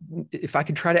 If I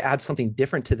could try to add something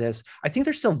different to this, I think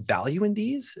there's still value in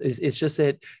these. It's just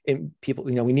that people,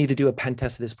 we need to do a pen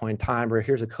test at this point in time, or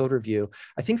here's a code review.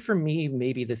 I think for me,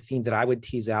 maybe the theme that I would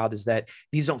tease out is that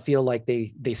these don't feel like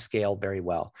they scale very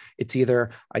well. It's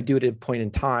either I do it at a point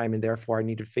in time and therefore I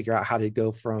need to figure out how to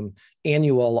go from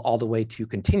annual all the way to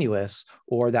continuous,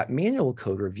 or that manual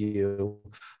code review.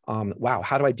 Wow,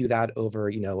 how do I do that over,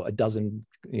 a dozen,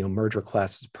 merge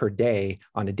requests per day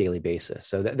on a daily basis.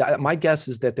 So my guess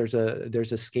is that there's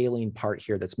a scaling part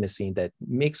here that's missing that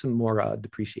makes them more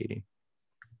depreciating.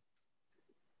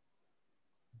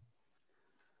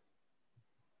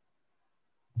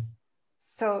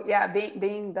 So yeah,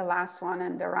 being the last one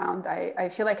in the round, I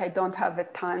feel like I don't have a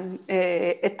ton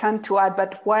to add.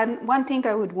 But one thing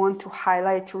I would want to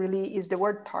highlight really is the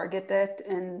word targeted,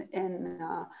 and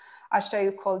Astha,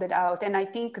 you called it out, and I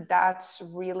think that's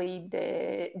really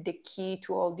the key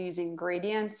to all these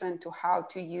ingredients and to how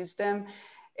to use them.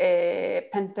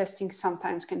 Pen testing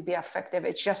sometimes can be effective.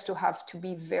 It's just to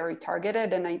be very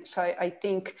targeted, and I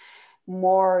think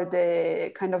more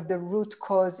the kind of the root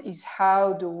cause is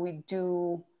how do we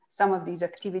do some of these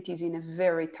activities in a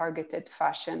very targeted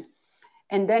fashion.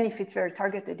 And then if it's very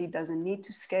targeted, it doesn't need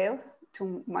to scale,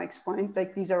 to Mike's point.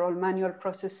 Like, these are all manual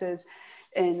processes,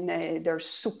 and they're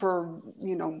super,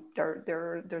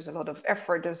 there's a lot of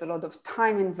effort, there's a lot of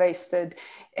time invested.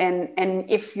 And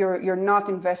if you're not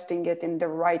investing it in the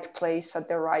right place at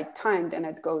the right time, then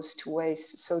it goes to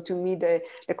waste. So to me, the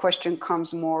question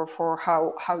comes more for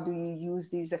how do you use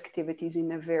these activities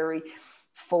in a very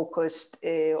focused,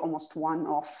 almost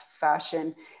one-off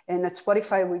fashion. And at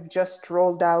Spotify, we've just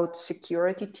rolled out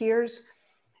security tiers.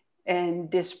 And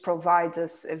this provides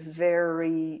us a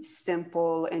very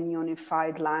simple and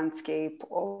unified landscape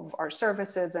of our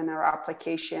services and our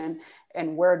application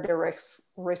and where the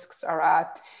risks are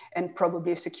at, and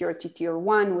probably security tier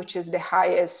 1, which is the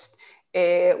highest,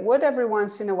 would every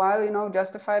once in a while,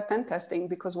 justify pen testing,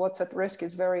 because what's at risk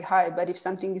is very high. But if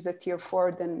something is a tier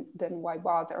 4, then why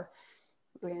bother?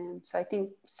 So I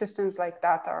think systems like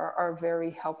that are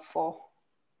very helpful.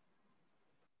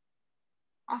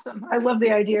 Awesome. I love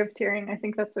the idea of tiering. I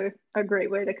think that's a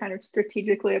great way to kind of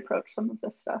strategically approach some of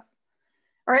this stuff.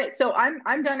 All right, so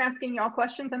I'm done asking y'all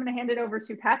questions. I'm going to hand it over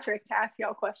to Patrick to ask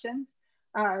y'all questions.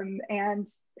 And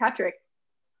Patrick,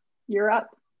 you're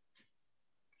up.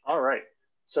 All right.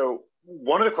 So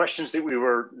one of the questions that we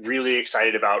were really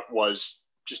excited about was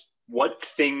just what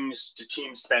things do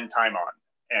teams spend time on,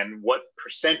 and what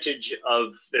percentage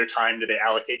of their time do they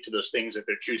allocate to those things that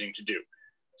they're choosing to do.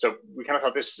 So we kind of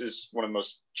thought this is one of the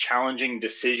most challenging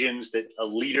decisions that a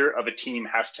leader of a team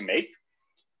has to make.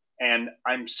 And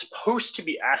I'm supposed to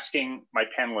be asking my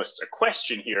panelists a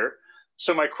question here.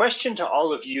 So my question to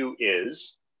all of you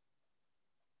is,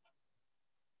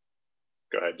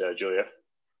 go ahead, Julia.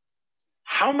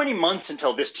 How many months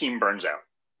until this team burns out?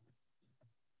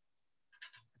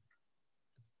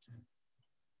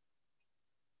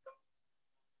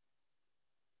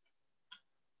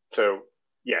 So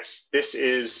yes, this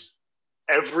is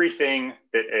everything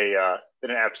that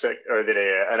an AppSec or that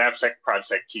an AppSec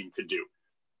ProdSec team could do.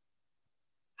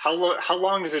 How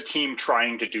long does a team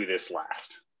trying to do this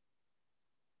last?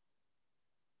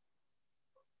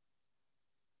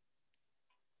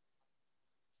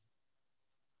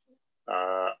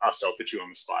 Astha, I'll put you on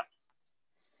the spot.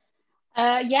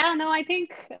 Yeah, no, I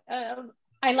think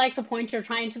I like the point you're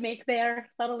trying to make there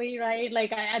subtly, right?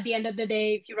 Like, at the end of the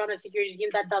day, if you run a security team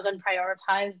that doesn't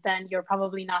prioritize, then you're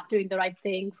probably not doing the right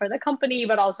thing for the company,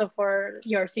 but also for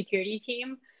your security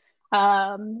team.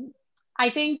 I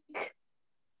think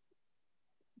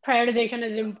prioritization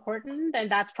is important, and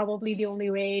that's probably the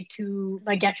only way to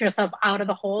get yourself out of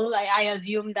the hole. I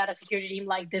assume that a security team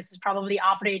like this is probably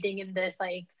operating in this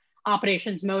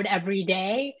operations mode every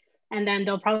day. And then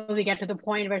they'll probably get to the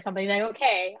point where somebody's like,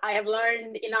 okay, I have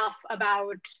learned enough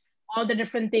about all the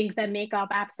different things that make up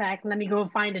AppSec. Let me go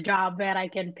find a job where I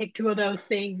can pick 2 of those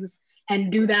things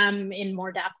and do them in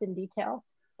more depth and detail.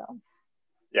 So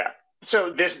yeah.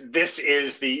 So this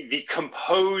is the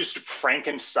composed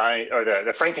Frankenstein, or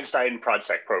the Frankenstein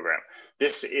ProdSec program.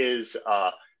 This is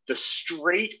the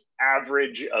straight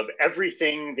average of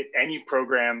everything that any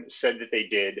program said that they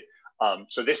did.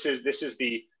 So this is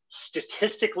the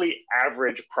statistically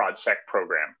average ProdSec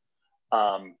program.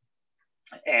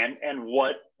 And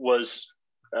what was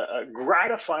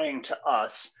gratifying to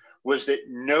us was that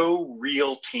no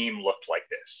real team looked like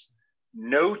this.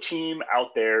 No team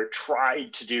out there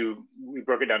tried to do, we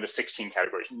broke it down to 16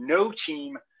 categories. No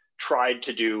team tried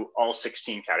to do all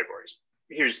 16 categories.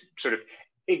 Here's sort of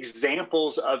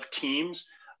examples of teams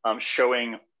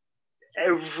showing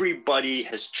everybody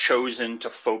has chosen to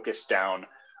focus down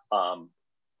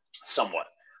somewhat.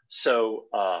 So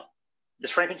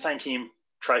this Frankenstein team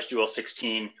tries to do all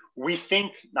 16. We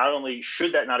think not only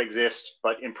should that not exist,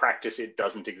 but in practice it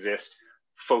doesn't exist.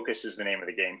 Focus is the name of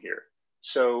the game here.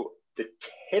 So the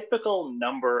typical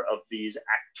number of these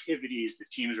activities the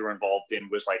teams were involved in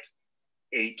was like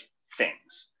 8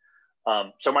 things.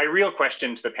 So my real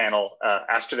question to the panel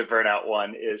after the burnout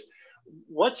one is,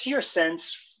 What's your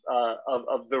sense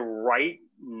of the right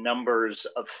numbers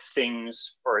of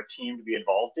things for a team to be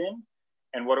involved in?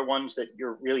 And what are ones that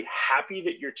you're really happy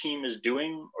that your team is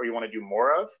doing or you want to do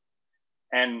more of?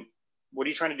 And what are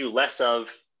you trying to do less of?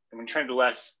 And when you're trying to do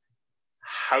less,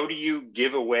 how do you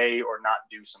give away or not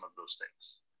do some of those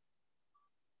things?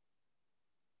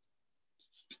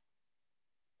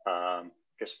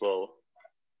 Guess we'll,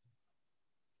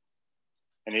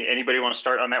 anybody want to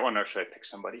start on that one, or should I pick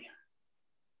somebody?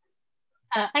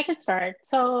 I can start.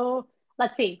 So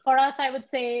let's see, for us, I would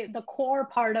say the core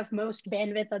part of most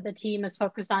bandwidth of the team is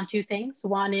focused on two things.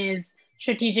 One is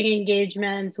strategic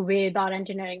engagements with our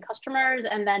engineering customers,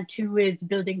 and then two is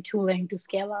building tooling to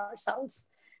scale ourselves.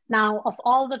 Now, of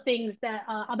all the things that,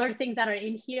 other things that are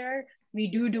in here, we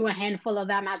do a handful of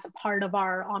them as a part of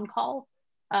our on-call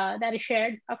that is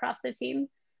shared across the team.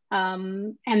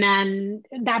 And then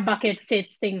that bucket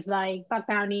fits things like bug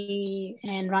bounty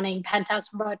and running pen tests,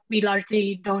 but we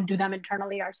largely don't do them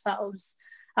internally ourselves,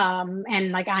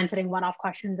 and like answering one-off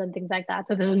questions and things like that.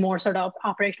 So this is more sort of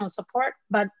operational support,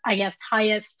 but I guess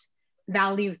highest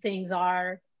value things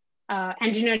are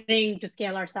engineering to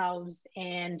scale ourselves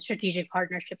and strategic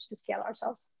partnerships to scale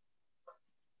ourselves.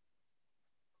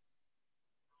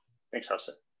 Thanks,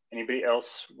 Astha. Anybody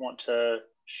else want to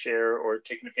share or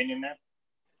take an opinion there?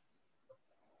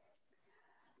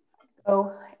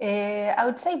 Oh, I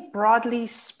would say broadly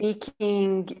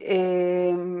speaking,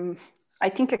 I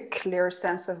think a clear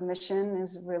sense of mission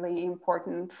is really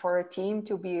important for a team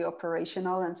to be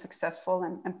operational and successful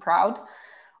and proud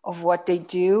of what they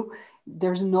do.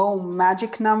 There's no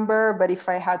magic number, but if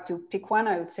I had to pick one,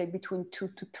 I would say between 2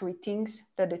 to 3 things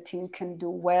that a team can do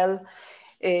well.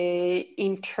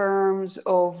 In terms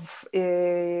of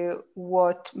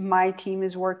what my team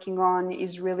is working on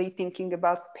is really thinking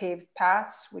about paved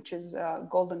paths, which is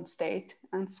golden state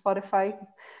on Spotify.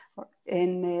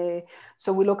 And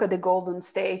so we look at the golden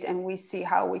state and we see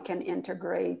how we can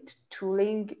integrate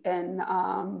tooling. And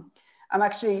I'm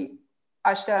actually,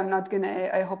 Astha, I'm not gonna,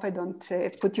 I hope I don't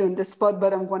put you on the spot,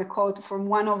 but I'm gonna quote from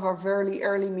one of our very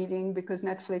early meetings, because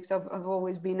Netflix have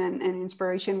always been an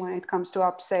inspiration when it comes to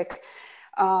OPSEC.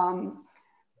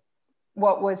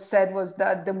 What was said was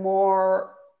that the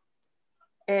more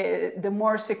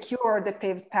secure the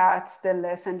paved paths, the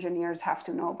less engineers have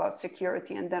to know about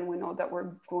security, and then we know that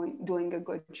we're doing a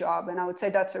good job. And I would say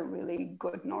that's a really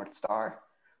good North Star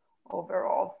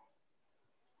overall.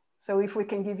 So if we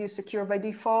can give you secure by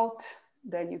default,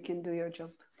 then you can do your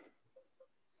job.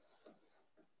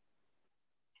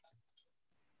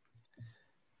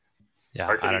 Yeah,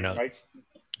 Arkadiy, I don't know.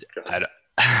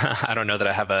 I don't know that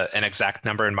I have an exact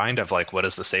number in mind of like what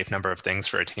is the safe number of things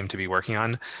for a team to be working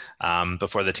on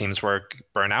before the team's work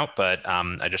burn out, but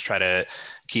I just try to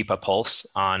keep a pulse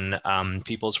on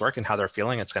people's work and how they're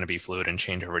feeling. It's going to be fluid and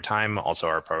change over time. Also,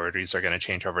 our priorities are going to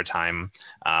change over time.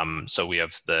 So we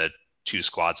have the 2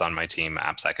 squads on my team,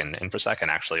 AppSec and InfoSec,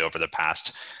 and actually over the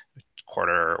past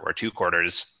quarter or 2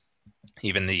 quarters,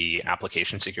 even the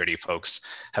application security folks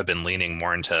have been leaning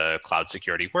more into cloud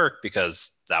security work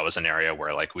because that was an area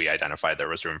where like we identified there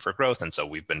was room for growth. And so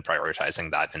we've been prioritizing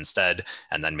that instead.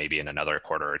 And then maybe in another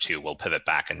quarter or 2, we'll pivot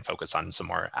back and focus on some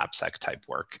more AppSec type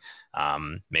work.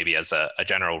 Maybe as a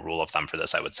general rule of thumb for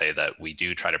this, I would say that we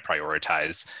do try to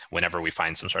prioritize whenever we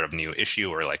find some sort of new issue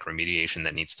or like remediation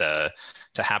that needs to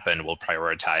happen, we'll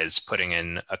prioritize putting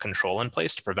in a control in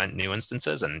place to prevent new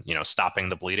instances and, you know, stopping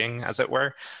the bleeding, as it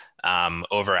were.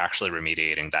 Over actually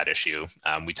remediating that issue.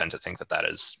 We tend to think that that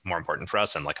is more important for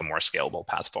us and like a more scalable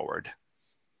path forward.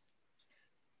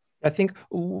 I think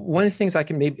one of the things I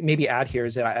can maybe add here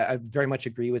is that I very much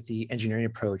agree with the engineering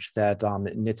approach that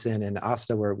Nitzan and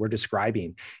Astha were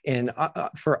describing. And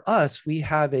for us, we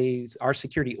have our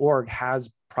security org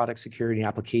has product security and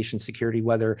application security,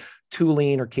 whether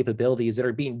tooling or capabilities that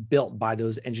are being built by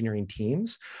those engineering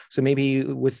teams. So maybe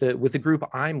with the group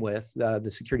I'm with,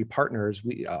 the security partners,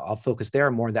 I'll focus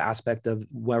there more on the aspect of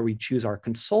where we choose our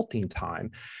consulting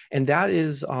time. And that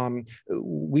is,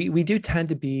 we do tend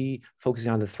to be focusing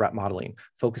on the threat modeling,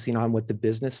 focusing on what the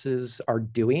businesses are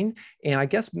doing. And I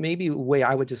guess maybe a way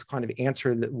I would just kind of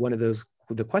answer one of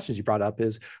the questions you brought up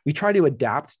is we try to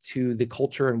adapt to the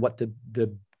culture and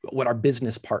what our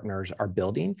business partners are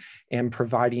building and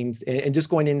providing, and just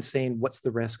going in and saying, what's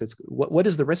the risk? What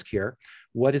is the risk here?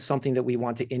 What is something that we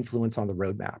want to influence on the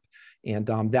roadmap?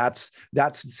 And that's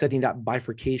setting that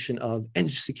bifurcation of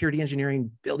security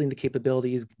engineering, building the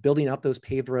capabilities, building up those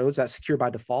paved roads, that secure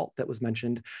by default that was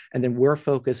mentioned. And then we're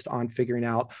focused on figuring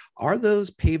out, are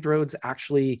those paved roads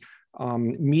actually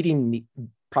meeting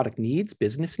product needs,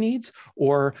 business needs,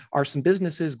 or are some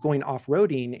businesses going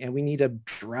off-roading and we need to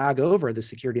drag over the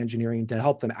security engineering to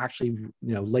help them actually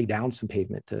lay down some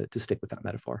pavement, to stick with that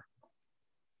metaphor.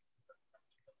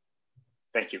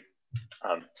 Thank you.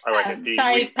 I like it.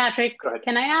 Sorry, Patrick,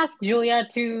 can I ask Julia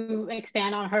to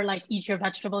expand on her like eat your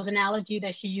vegetables analogy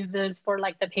that she uses for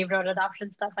like the paved road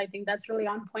adoption stuff? I think that's really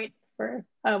on point for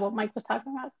what Mike was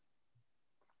talking about.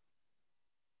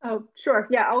 Oh, sure.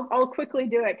 Yeah, I'll quickly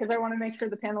do it because I want to make sure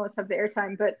the panelists have the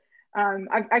airtime. But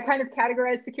I kind of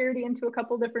categorize security into a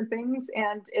couple different things,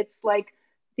 and it's like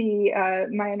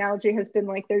my analogy has been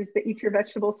like there's the eat your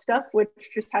vegetables stuff, which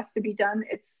just has to be done.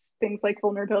 It's things like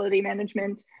vulnerability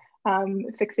management,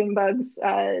 fixing bugs,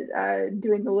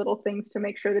 doing the little things to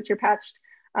make sure that you're patched.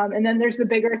 And then there's the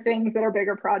bigger things that are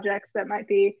bigger projects that might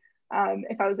be,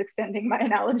 if I was extending my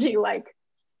analogy, like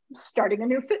starting a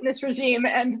new fitness regime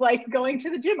and like going to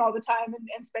the gym all the time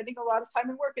and spending a lot of time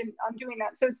and work on doing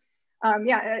that. So it's,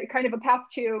 kind of a path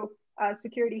to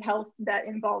security health that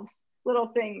involves little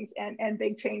things and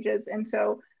big changes. And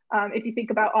so if you think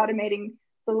about automating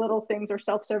the little things or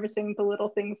self-servicing the little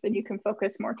things, then you can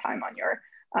focus more time on your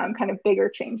kind of bigger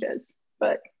changes.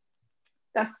 But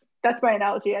that's my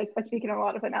analogy. I speak in a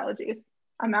lot of analogies.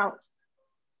 I'm out.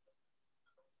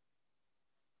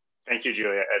 Thank you,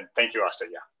 Julia, and thank you, Astha.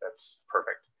 Yeah, that's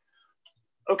perfect.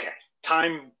 Okay,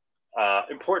 time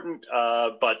important,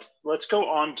 but let's go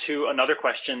on to another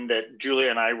question that Julia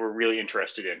and I were really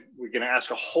interested in. We're going to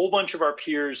ask a whole bunch of our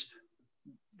peers,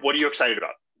 what are you excited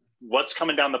about? What's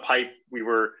coming down the pipe? We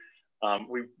were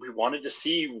we wanted to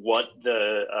see what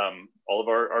the all of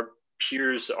our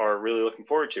peers are really looking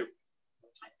forward to.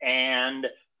 And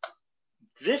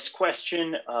this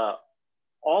question,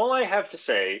 all I have to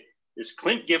say is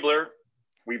Clint Gibbler,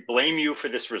 we blame you for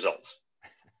this result.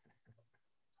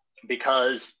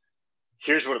 Because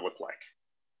here's what it looked like.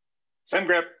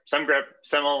 SemGrep,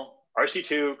 SEML,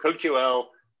 RC2, CodeQL,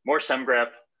 more SemGrep,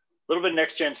 a little bit of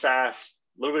next-gen SaaS,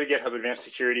 a little bit of GitHub Advanced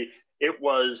Security.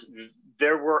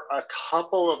 There were a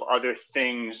couple of other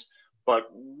things, but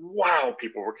wow,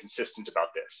 people were consistent about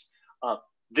this.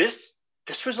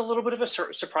 This was a little bit of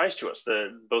a surprise to us,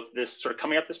 both this sort of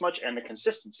coming up this much and the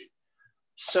consistency.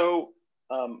 So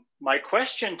my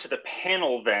question to the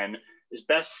panel then is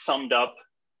best summed up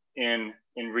in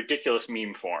ridiculous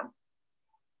meme form.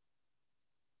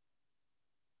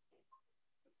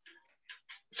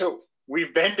 So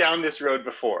we've been down this road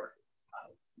before.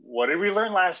 What did we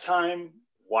learn last time?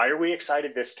 Why are we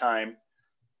excited this time?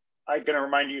 I'm going to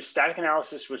remind you, static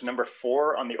analysis was number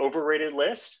 4 on the overrated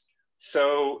list.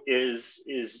 So is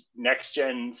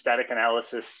next-gen static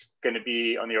analysis going to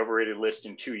be on the overrated list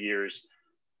in 2 years?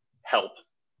 Help.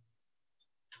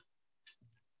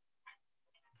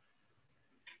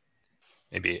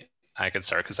 Maybe I could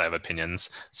start because I have opinions.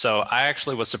 So I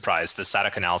actually was surprised that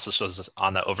static analysis was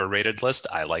on the overrated list.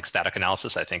 I like static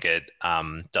analysis. I think it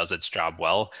does its job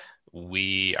well.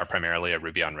 We are primarily a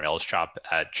Ruby on Rails shop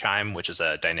at Chime, which is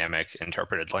a dynamic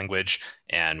interpreted language.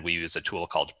 And we use a tool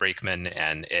called Brakeman,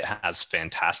 and it has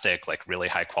fantastic, like really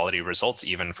high quality results,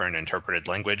 even for an interpreted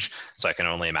language. So I can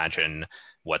only imagine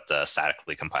what the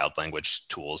statically compiled language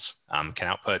tools can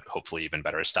output, hopefully even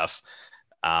better stuff.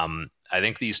 I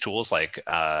think these tools like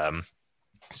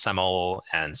SEML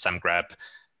and SemGrep,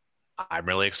 I'm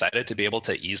really excited to be able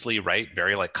to easily write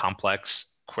very like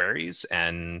complex queries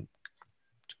and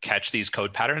catch these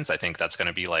code patterns. I think that's going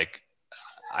to be like,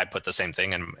 I put the same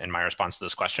thing in my response to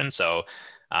this question. So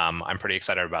I'm pretty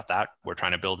excited about that. We're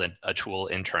trying to build a tool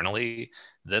internally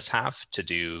this half to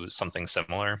do something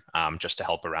similar, just to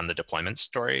help around the deployment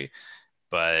story.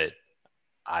 But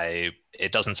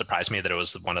it doesn't surprise me that it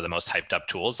was one of the most hyped up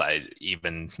tools.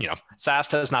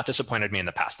 SAST has not disappointed me in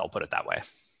the past. I'll put it that way.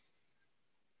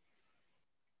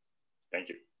 Thank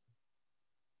you.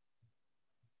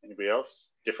 Anybody else?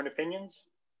 Different opinions?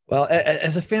 Well,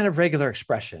 as a fan of regular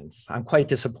expressions, I'm quite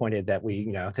disappointed that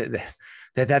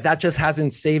that just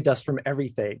hasn't saved us from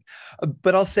everything.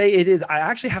 But I'll say it is, I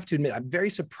actually have to admit, I'm very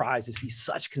surprised to see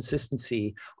such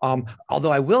consistency.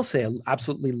 Although I will say I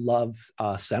absolutely love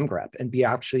SemGrep and be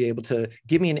actually able to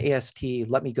give me an AST,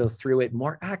 let me go through it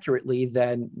more accurately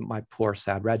than my poor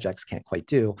sad regex can't quite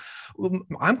do.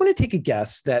 I'm going to take a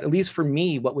guess that, at least for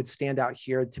me, what would stand out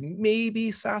here to maybe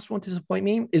SAS won't disappoint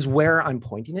me is where I'm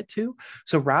pointing it to.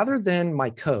 So rather than my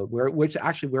code, which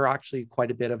actually we're actually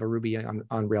quite a bit of a Ruby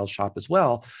on Rails shop as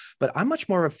well, but I'm much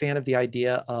more of a fan of the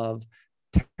idea of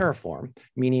Terraform,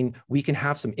 meaning we can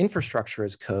have some infrastructure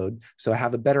as code. So I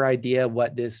have a better idea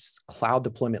what this cloud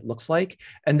deployment looks like,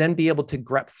 and then be able to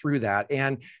grep through that.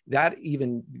 And that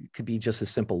even could be just a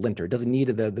simple linter. It doesn't need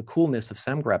the coolness of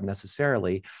semgrep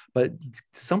necessarily, but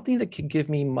something that can give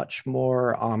me much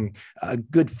more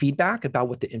good feedback about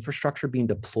what the infrastructure being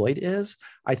deployed is,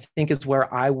 I think is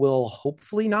where I will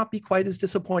hopefully not be quite as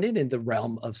disappointed in the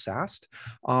realm of SAST,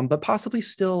 but possibly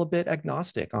still a bit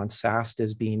agnostic on SAST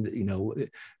as being,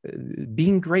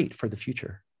 being great for the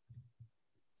future.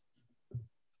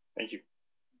 Thank you.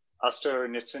 Astha or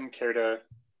Nitzan, care to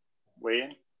weigh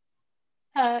in?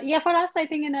 Yeah, for us, I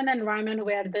think in an environment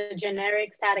where the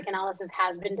generic static analysis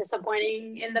has been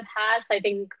disappointing in the past, I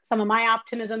think some of my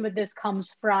optimism with this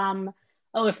comes from,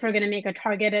 if we're going to make a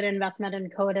targeted investment in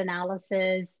code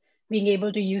analysis, being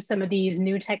able to use some of these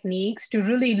new techniques to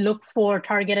really look for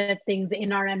targeted things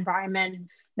in our environment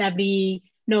that we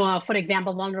know, for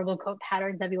example, vulnerable code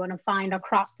patterns that we want to find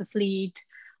across the fleet,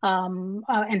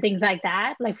 and things like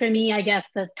that. Like for me, I guess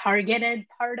the targeted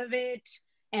part of it,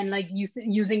 and like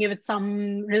using it with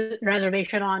some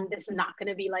reservation on this is not going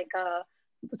to be like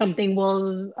something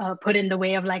we'll put in the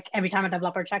way of like every time a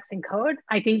developer checks in code.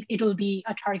 I think it'll be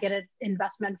a targeted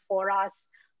investment for us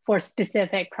for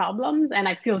specific problems. And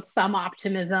I feel some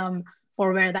optimism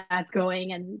for where that's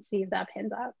going and see if that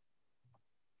pans out.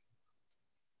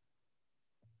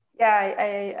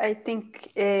 Yeah, I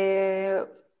think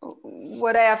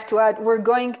what I have to add, we're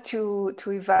going to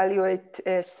evaluate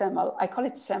semmel. I call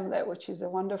it semle, which is a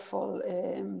wonderful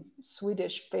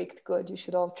Swedish baked good you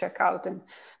should all check out. And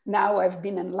now I've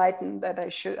been enlightened that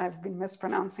I've been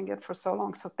mispronouncing it for so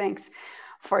long. So thanks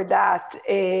for that.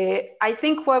 I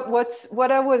think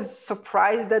what I was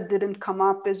surprised that didn't come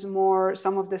up is more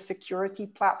some of the security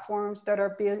platforms that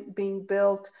are being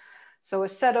built. So a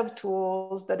set of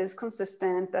tools that is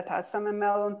consistent, that has some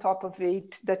ML on top of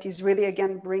it, that is really,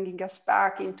 again, bringing us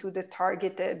back into the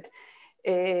targeted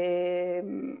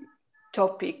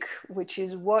topic, which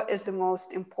is what is the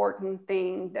most important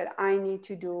thing that I need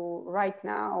to do right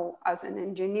now as an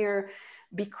engineer,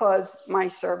 because my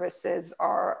services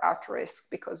are at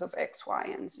risk because of X, Y,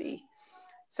 and Z.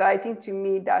 So I think to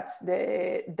me, that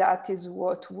is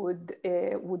what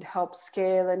would help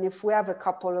scale. And if we have a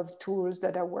couple of tools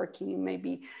that are working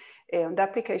maybe on the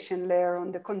application layer,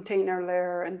 on the container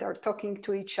layer, and they're talking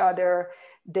to each other,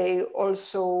 they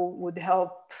also would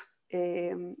help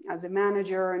as a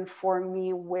manager inform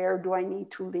me where do I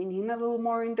need to lean in a little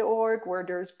more in the org, where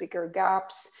there's bigger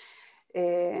gaps.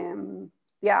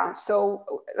 Yeah,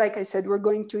 so like I said, we're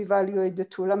going to evaluate the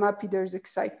tool. I'm happy there's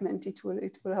excitement. It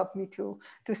will help me to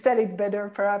sell it better,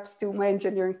 perhaps, to my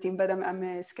engineering team, but I'm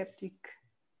a skeptic.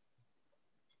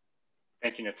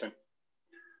 Thank you, Nitzan.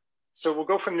 So we'll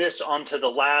go from this on to the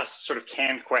last sort of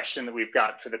canned question that we've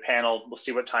got for the panel. We'll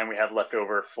see what time we have left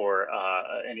over for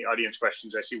any audience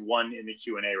questions. I see one in the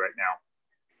Q&A right now.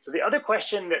 So the other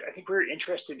question that I think we were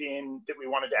interested in that we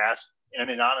wanted to ask in an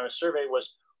anonymous survey was,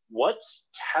 what's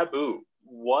taboo?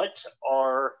 What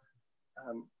are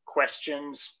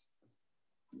questions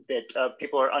that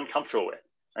people are uncomfortable with?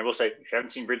 I will say, if you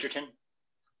haven't seen Bridgerton,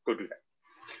 go do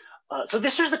that. So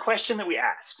this was the question that we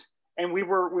asked, and we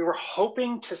were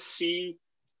hoping to see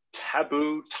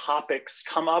taboo topics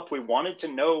come up. We wanted to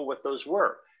know what those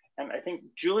were, and I think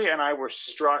Julia and I were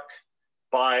struck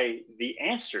by the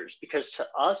answers, because to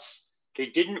us they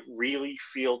didn't really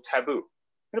feel taboo.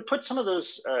 I'm going to put some of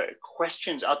those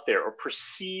questions up there, or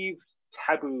perceived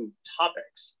taboo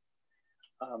topics.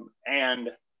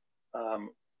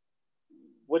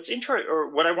 What's interesting, or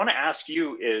what I want to ask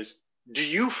you is, do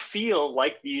you feel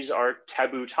like these are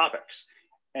taboo topics?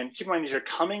 And keep in mind, these are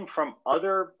coming from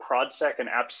other ProdSec and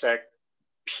AppSec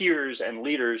peers and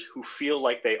leaders who feel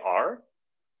like they are.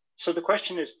 So the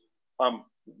question is,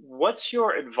 what's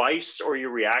your advice or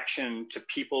your reaction to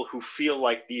people who feel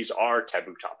like these are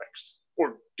taboo topics?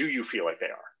 Or do you feel like they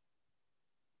are?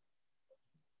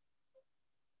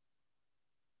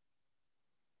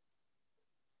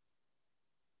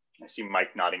 I see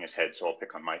Mike nodding his head, so I'll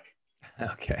pick on Mike.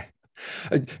 Okay.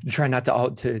 Try not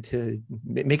to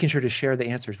making sure to share the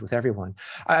answers with everyone.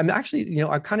 I'm actually,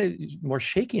 I'm kind of more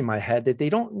shaking my head that they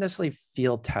don't necessarily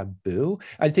feel taboo.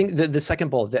 I think the second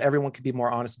bullet, that everyone could be more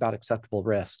honest about acceptable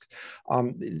risk,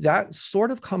 that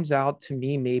sort of comes out to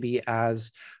me maybe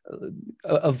as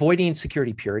avoiding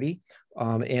security purity.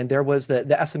 And there was the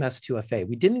SMS 2FA.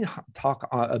 We didn't talk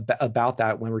about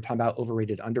that when we're talking about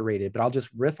overrated, underrated, but I'll just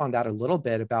riff on that a little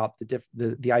bit about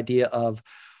the idea of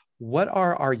what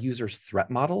are our users'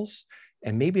 threat models?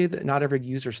 And maybe not every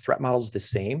user's threat model is the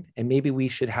same. And maybe we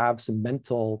should have some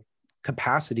mental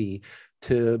capacity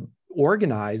to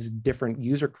organize different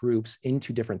user groups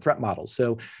into different threat models.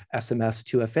 So SMS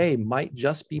 2FA might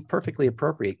just be perfectly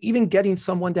appropriate. Even getting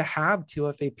someone to have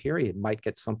 2FA period might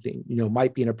get something,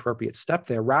 might be an appropriate step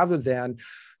there, rather than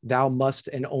thou must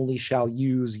and only shall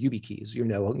use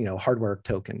YubiKeys, hardware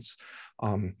tokens.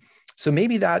 So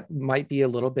maybe that might be a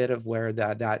little bit of where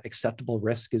that acceptable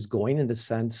risk is going, in the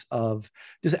sense of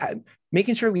just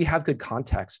making sure we have good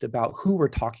context about who we're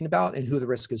talking about and who the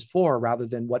risk is for, rather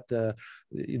than what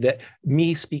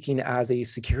me speaking as a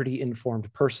security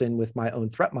informed person with my own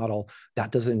threat model,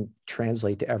 that doesn't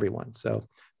translate to everyone. So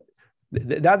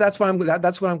that's what I'm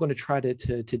going to try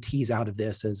to tease out of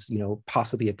this as,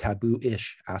 possibly a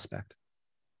taboo-ish aspect.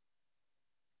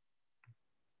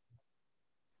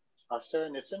 Astha,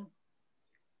 Nitzan?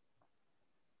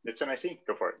 Nitzan, I see.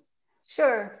 Go for it.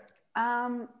 Sure.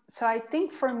 So I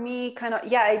think for me,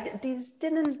 these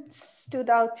didn't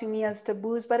stood out to me as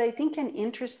taboos, but I think an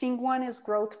interesting one is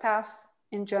growth path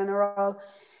in general.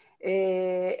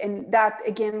 And that,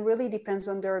 again, really depends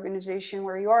on the organization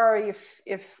where you are.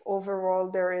 If overall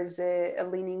there is a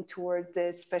leaning toward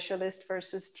the specialist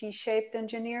versus T-shaped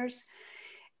engineers.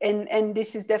 And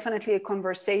this is definitely a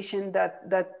conversation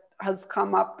that has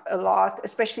come up a lot,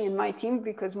 especially in my team,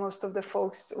 because most of the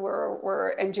folks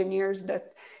were engineers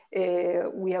that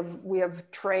we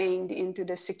have trained into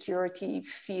the security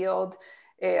field.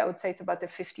 I would say it's about a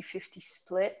 50-50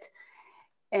 split.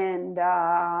 And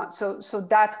so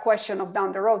that question of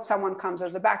down the road, someone comes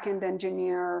as a backend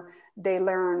engineer, they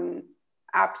learn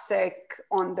AppSec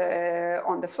on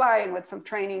the fly and with some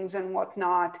trainings and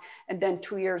whatnot, and then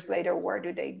 2 years later, where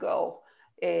do they go?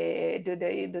 Do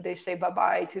they say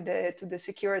bye-bye to the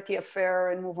security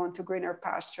affair and move on to greener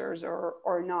pastures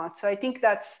or not? So I think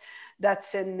that's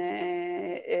definitely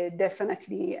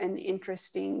an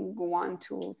interesting one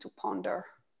to ponder.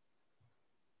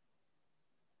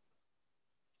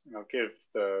 I'll give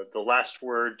the last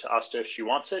word to Astha if she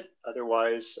wants it.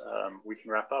 Otherwise, we can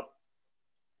wrap up.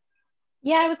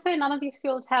 Yeah, I would say none of these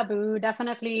feel taboo.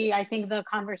 Definitely, I think the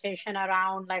conversation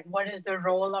around what is the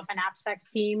role of an AppSec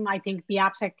team? I think the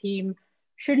AppSec team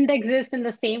shouldn't exist in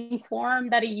the same form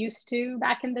that it used to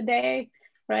back in the day,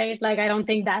 right? I don't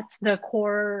think that's the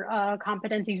core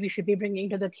competencies we should be bringing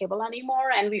to the table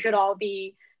anymore. And we should all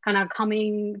be kind of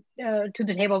coming to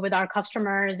the table with our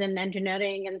customers in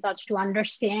engineering and such to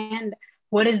understand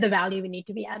what is the value we need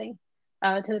to be adding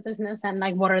to the business, and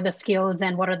what are the skills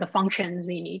and what are the functions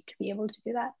we need to be able to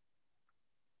do that.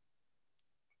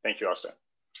 Thank you, Astha.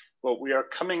 Well, we are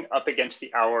coming up against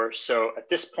the hour. So at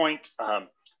this point, I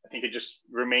think it just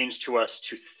remains to us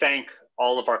to thank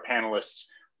all of our panelists.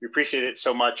 We appreciate it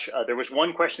so much. There was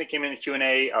one question that came in the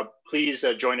Q&A. Please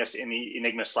join us in the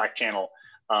Enigma Slack channel,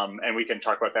 and we can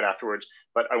talk about that afterwards.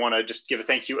 But I want to just give a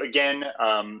thank you again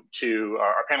to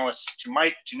our panelists, to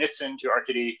Mike, to Nitzan, to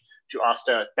Arkadiy, to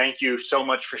Astha. Thank you so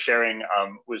much for sharing.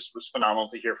 Was phenomenal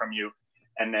to hear from you.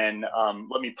 And then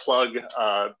let me plug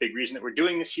a big reason that we're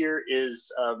doing this here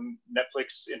is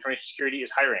Netflix Information Security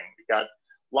is hiring. We've got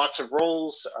lots of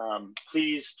roles.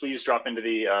 Please drop into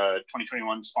the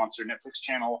 2021 sponsored Netflix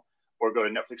channel or go to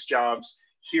Netflix Jobs.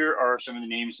 Here are some of the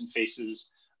names and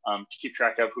faces to keep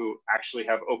track of who actually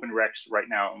have open recs right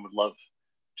now and would love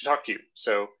to talk to you.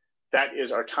 So that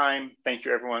is our time. Thank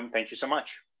you, everyone. Thank you so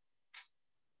much.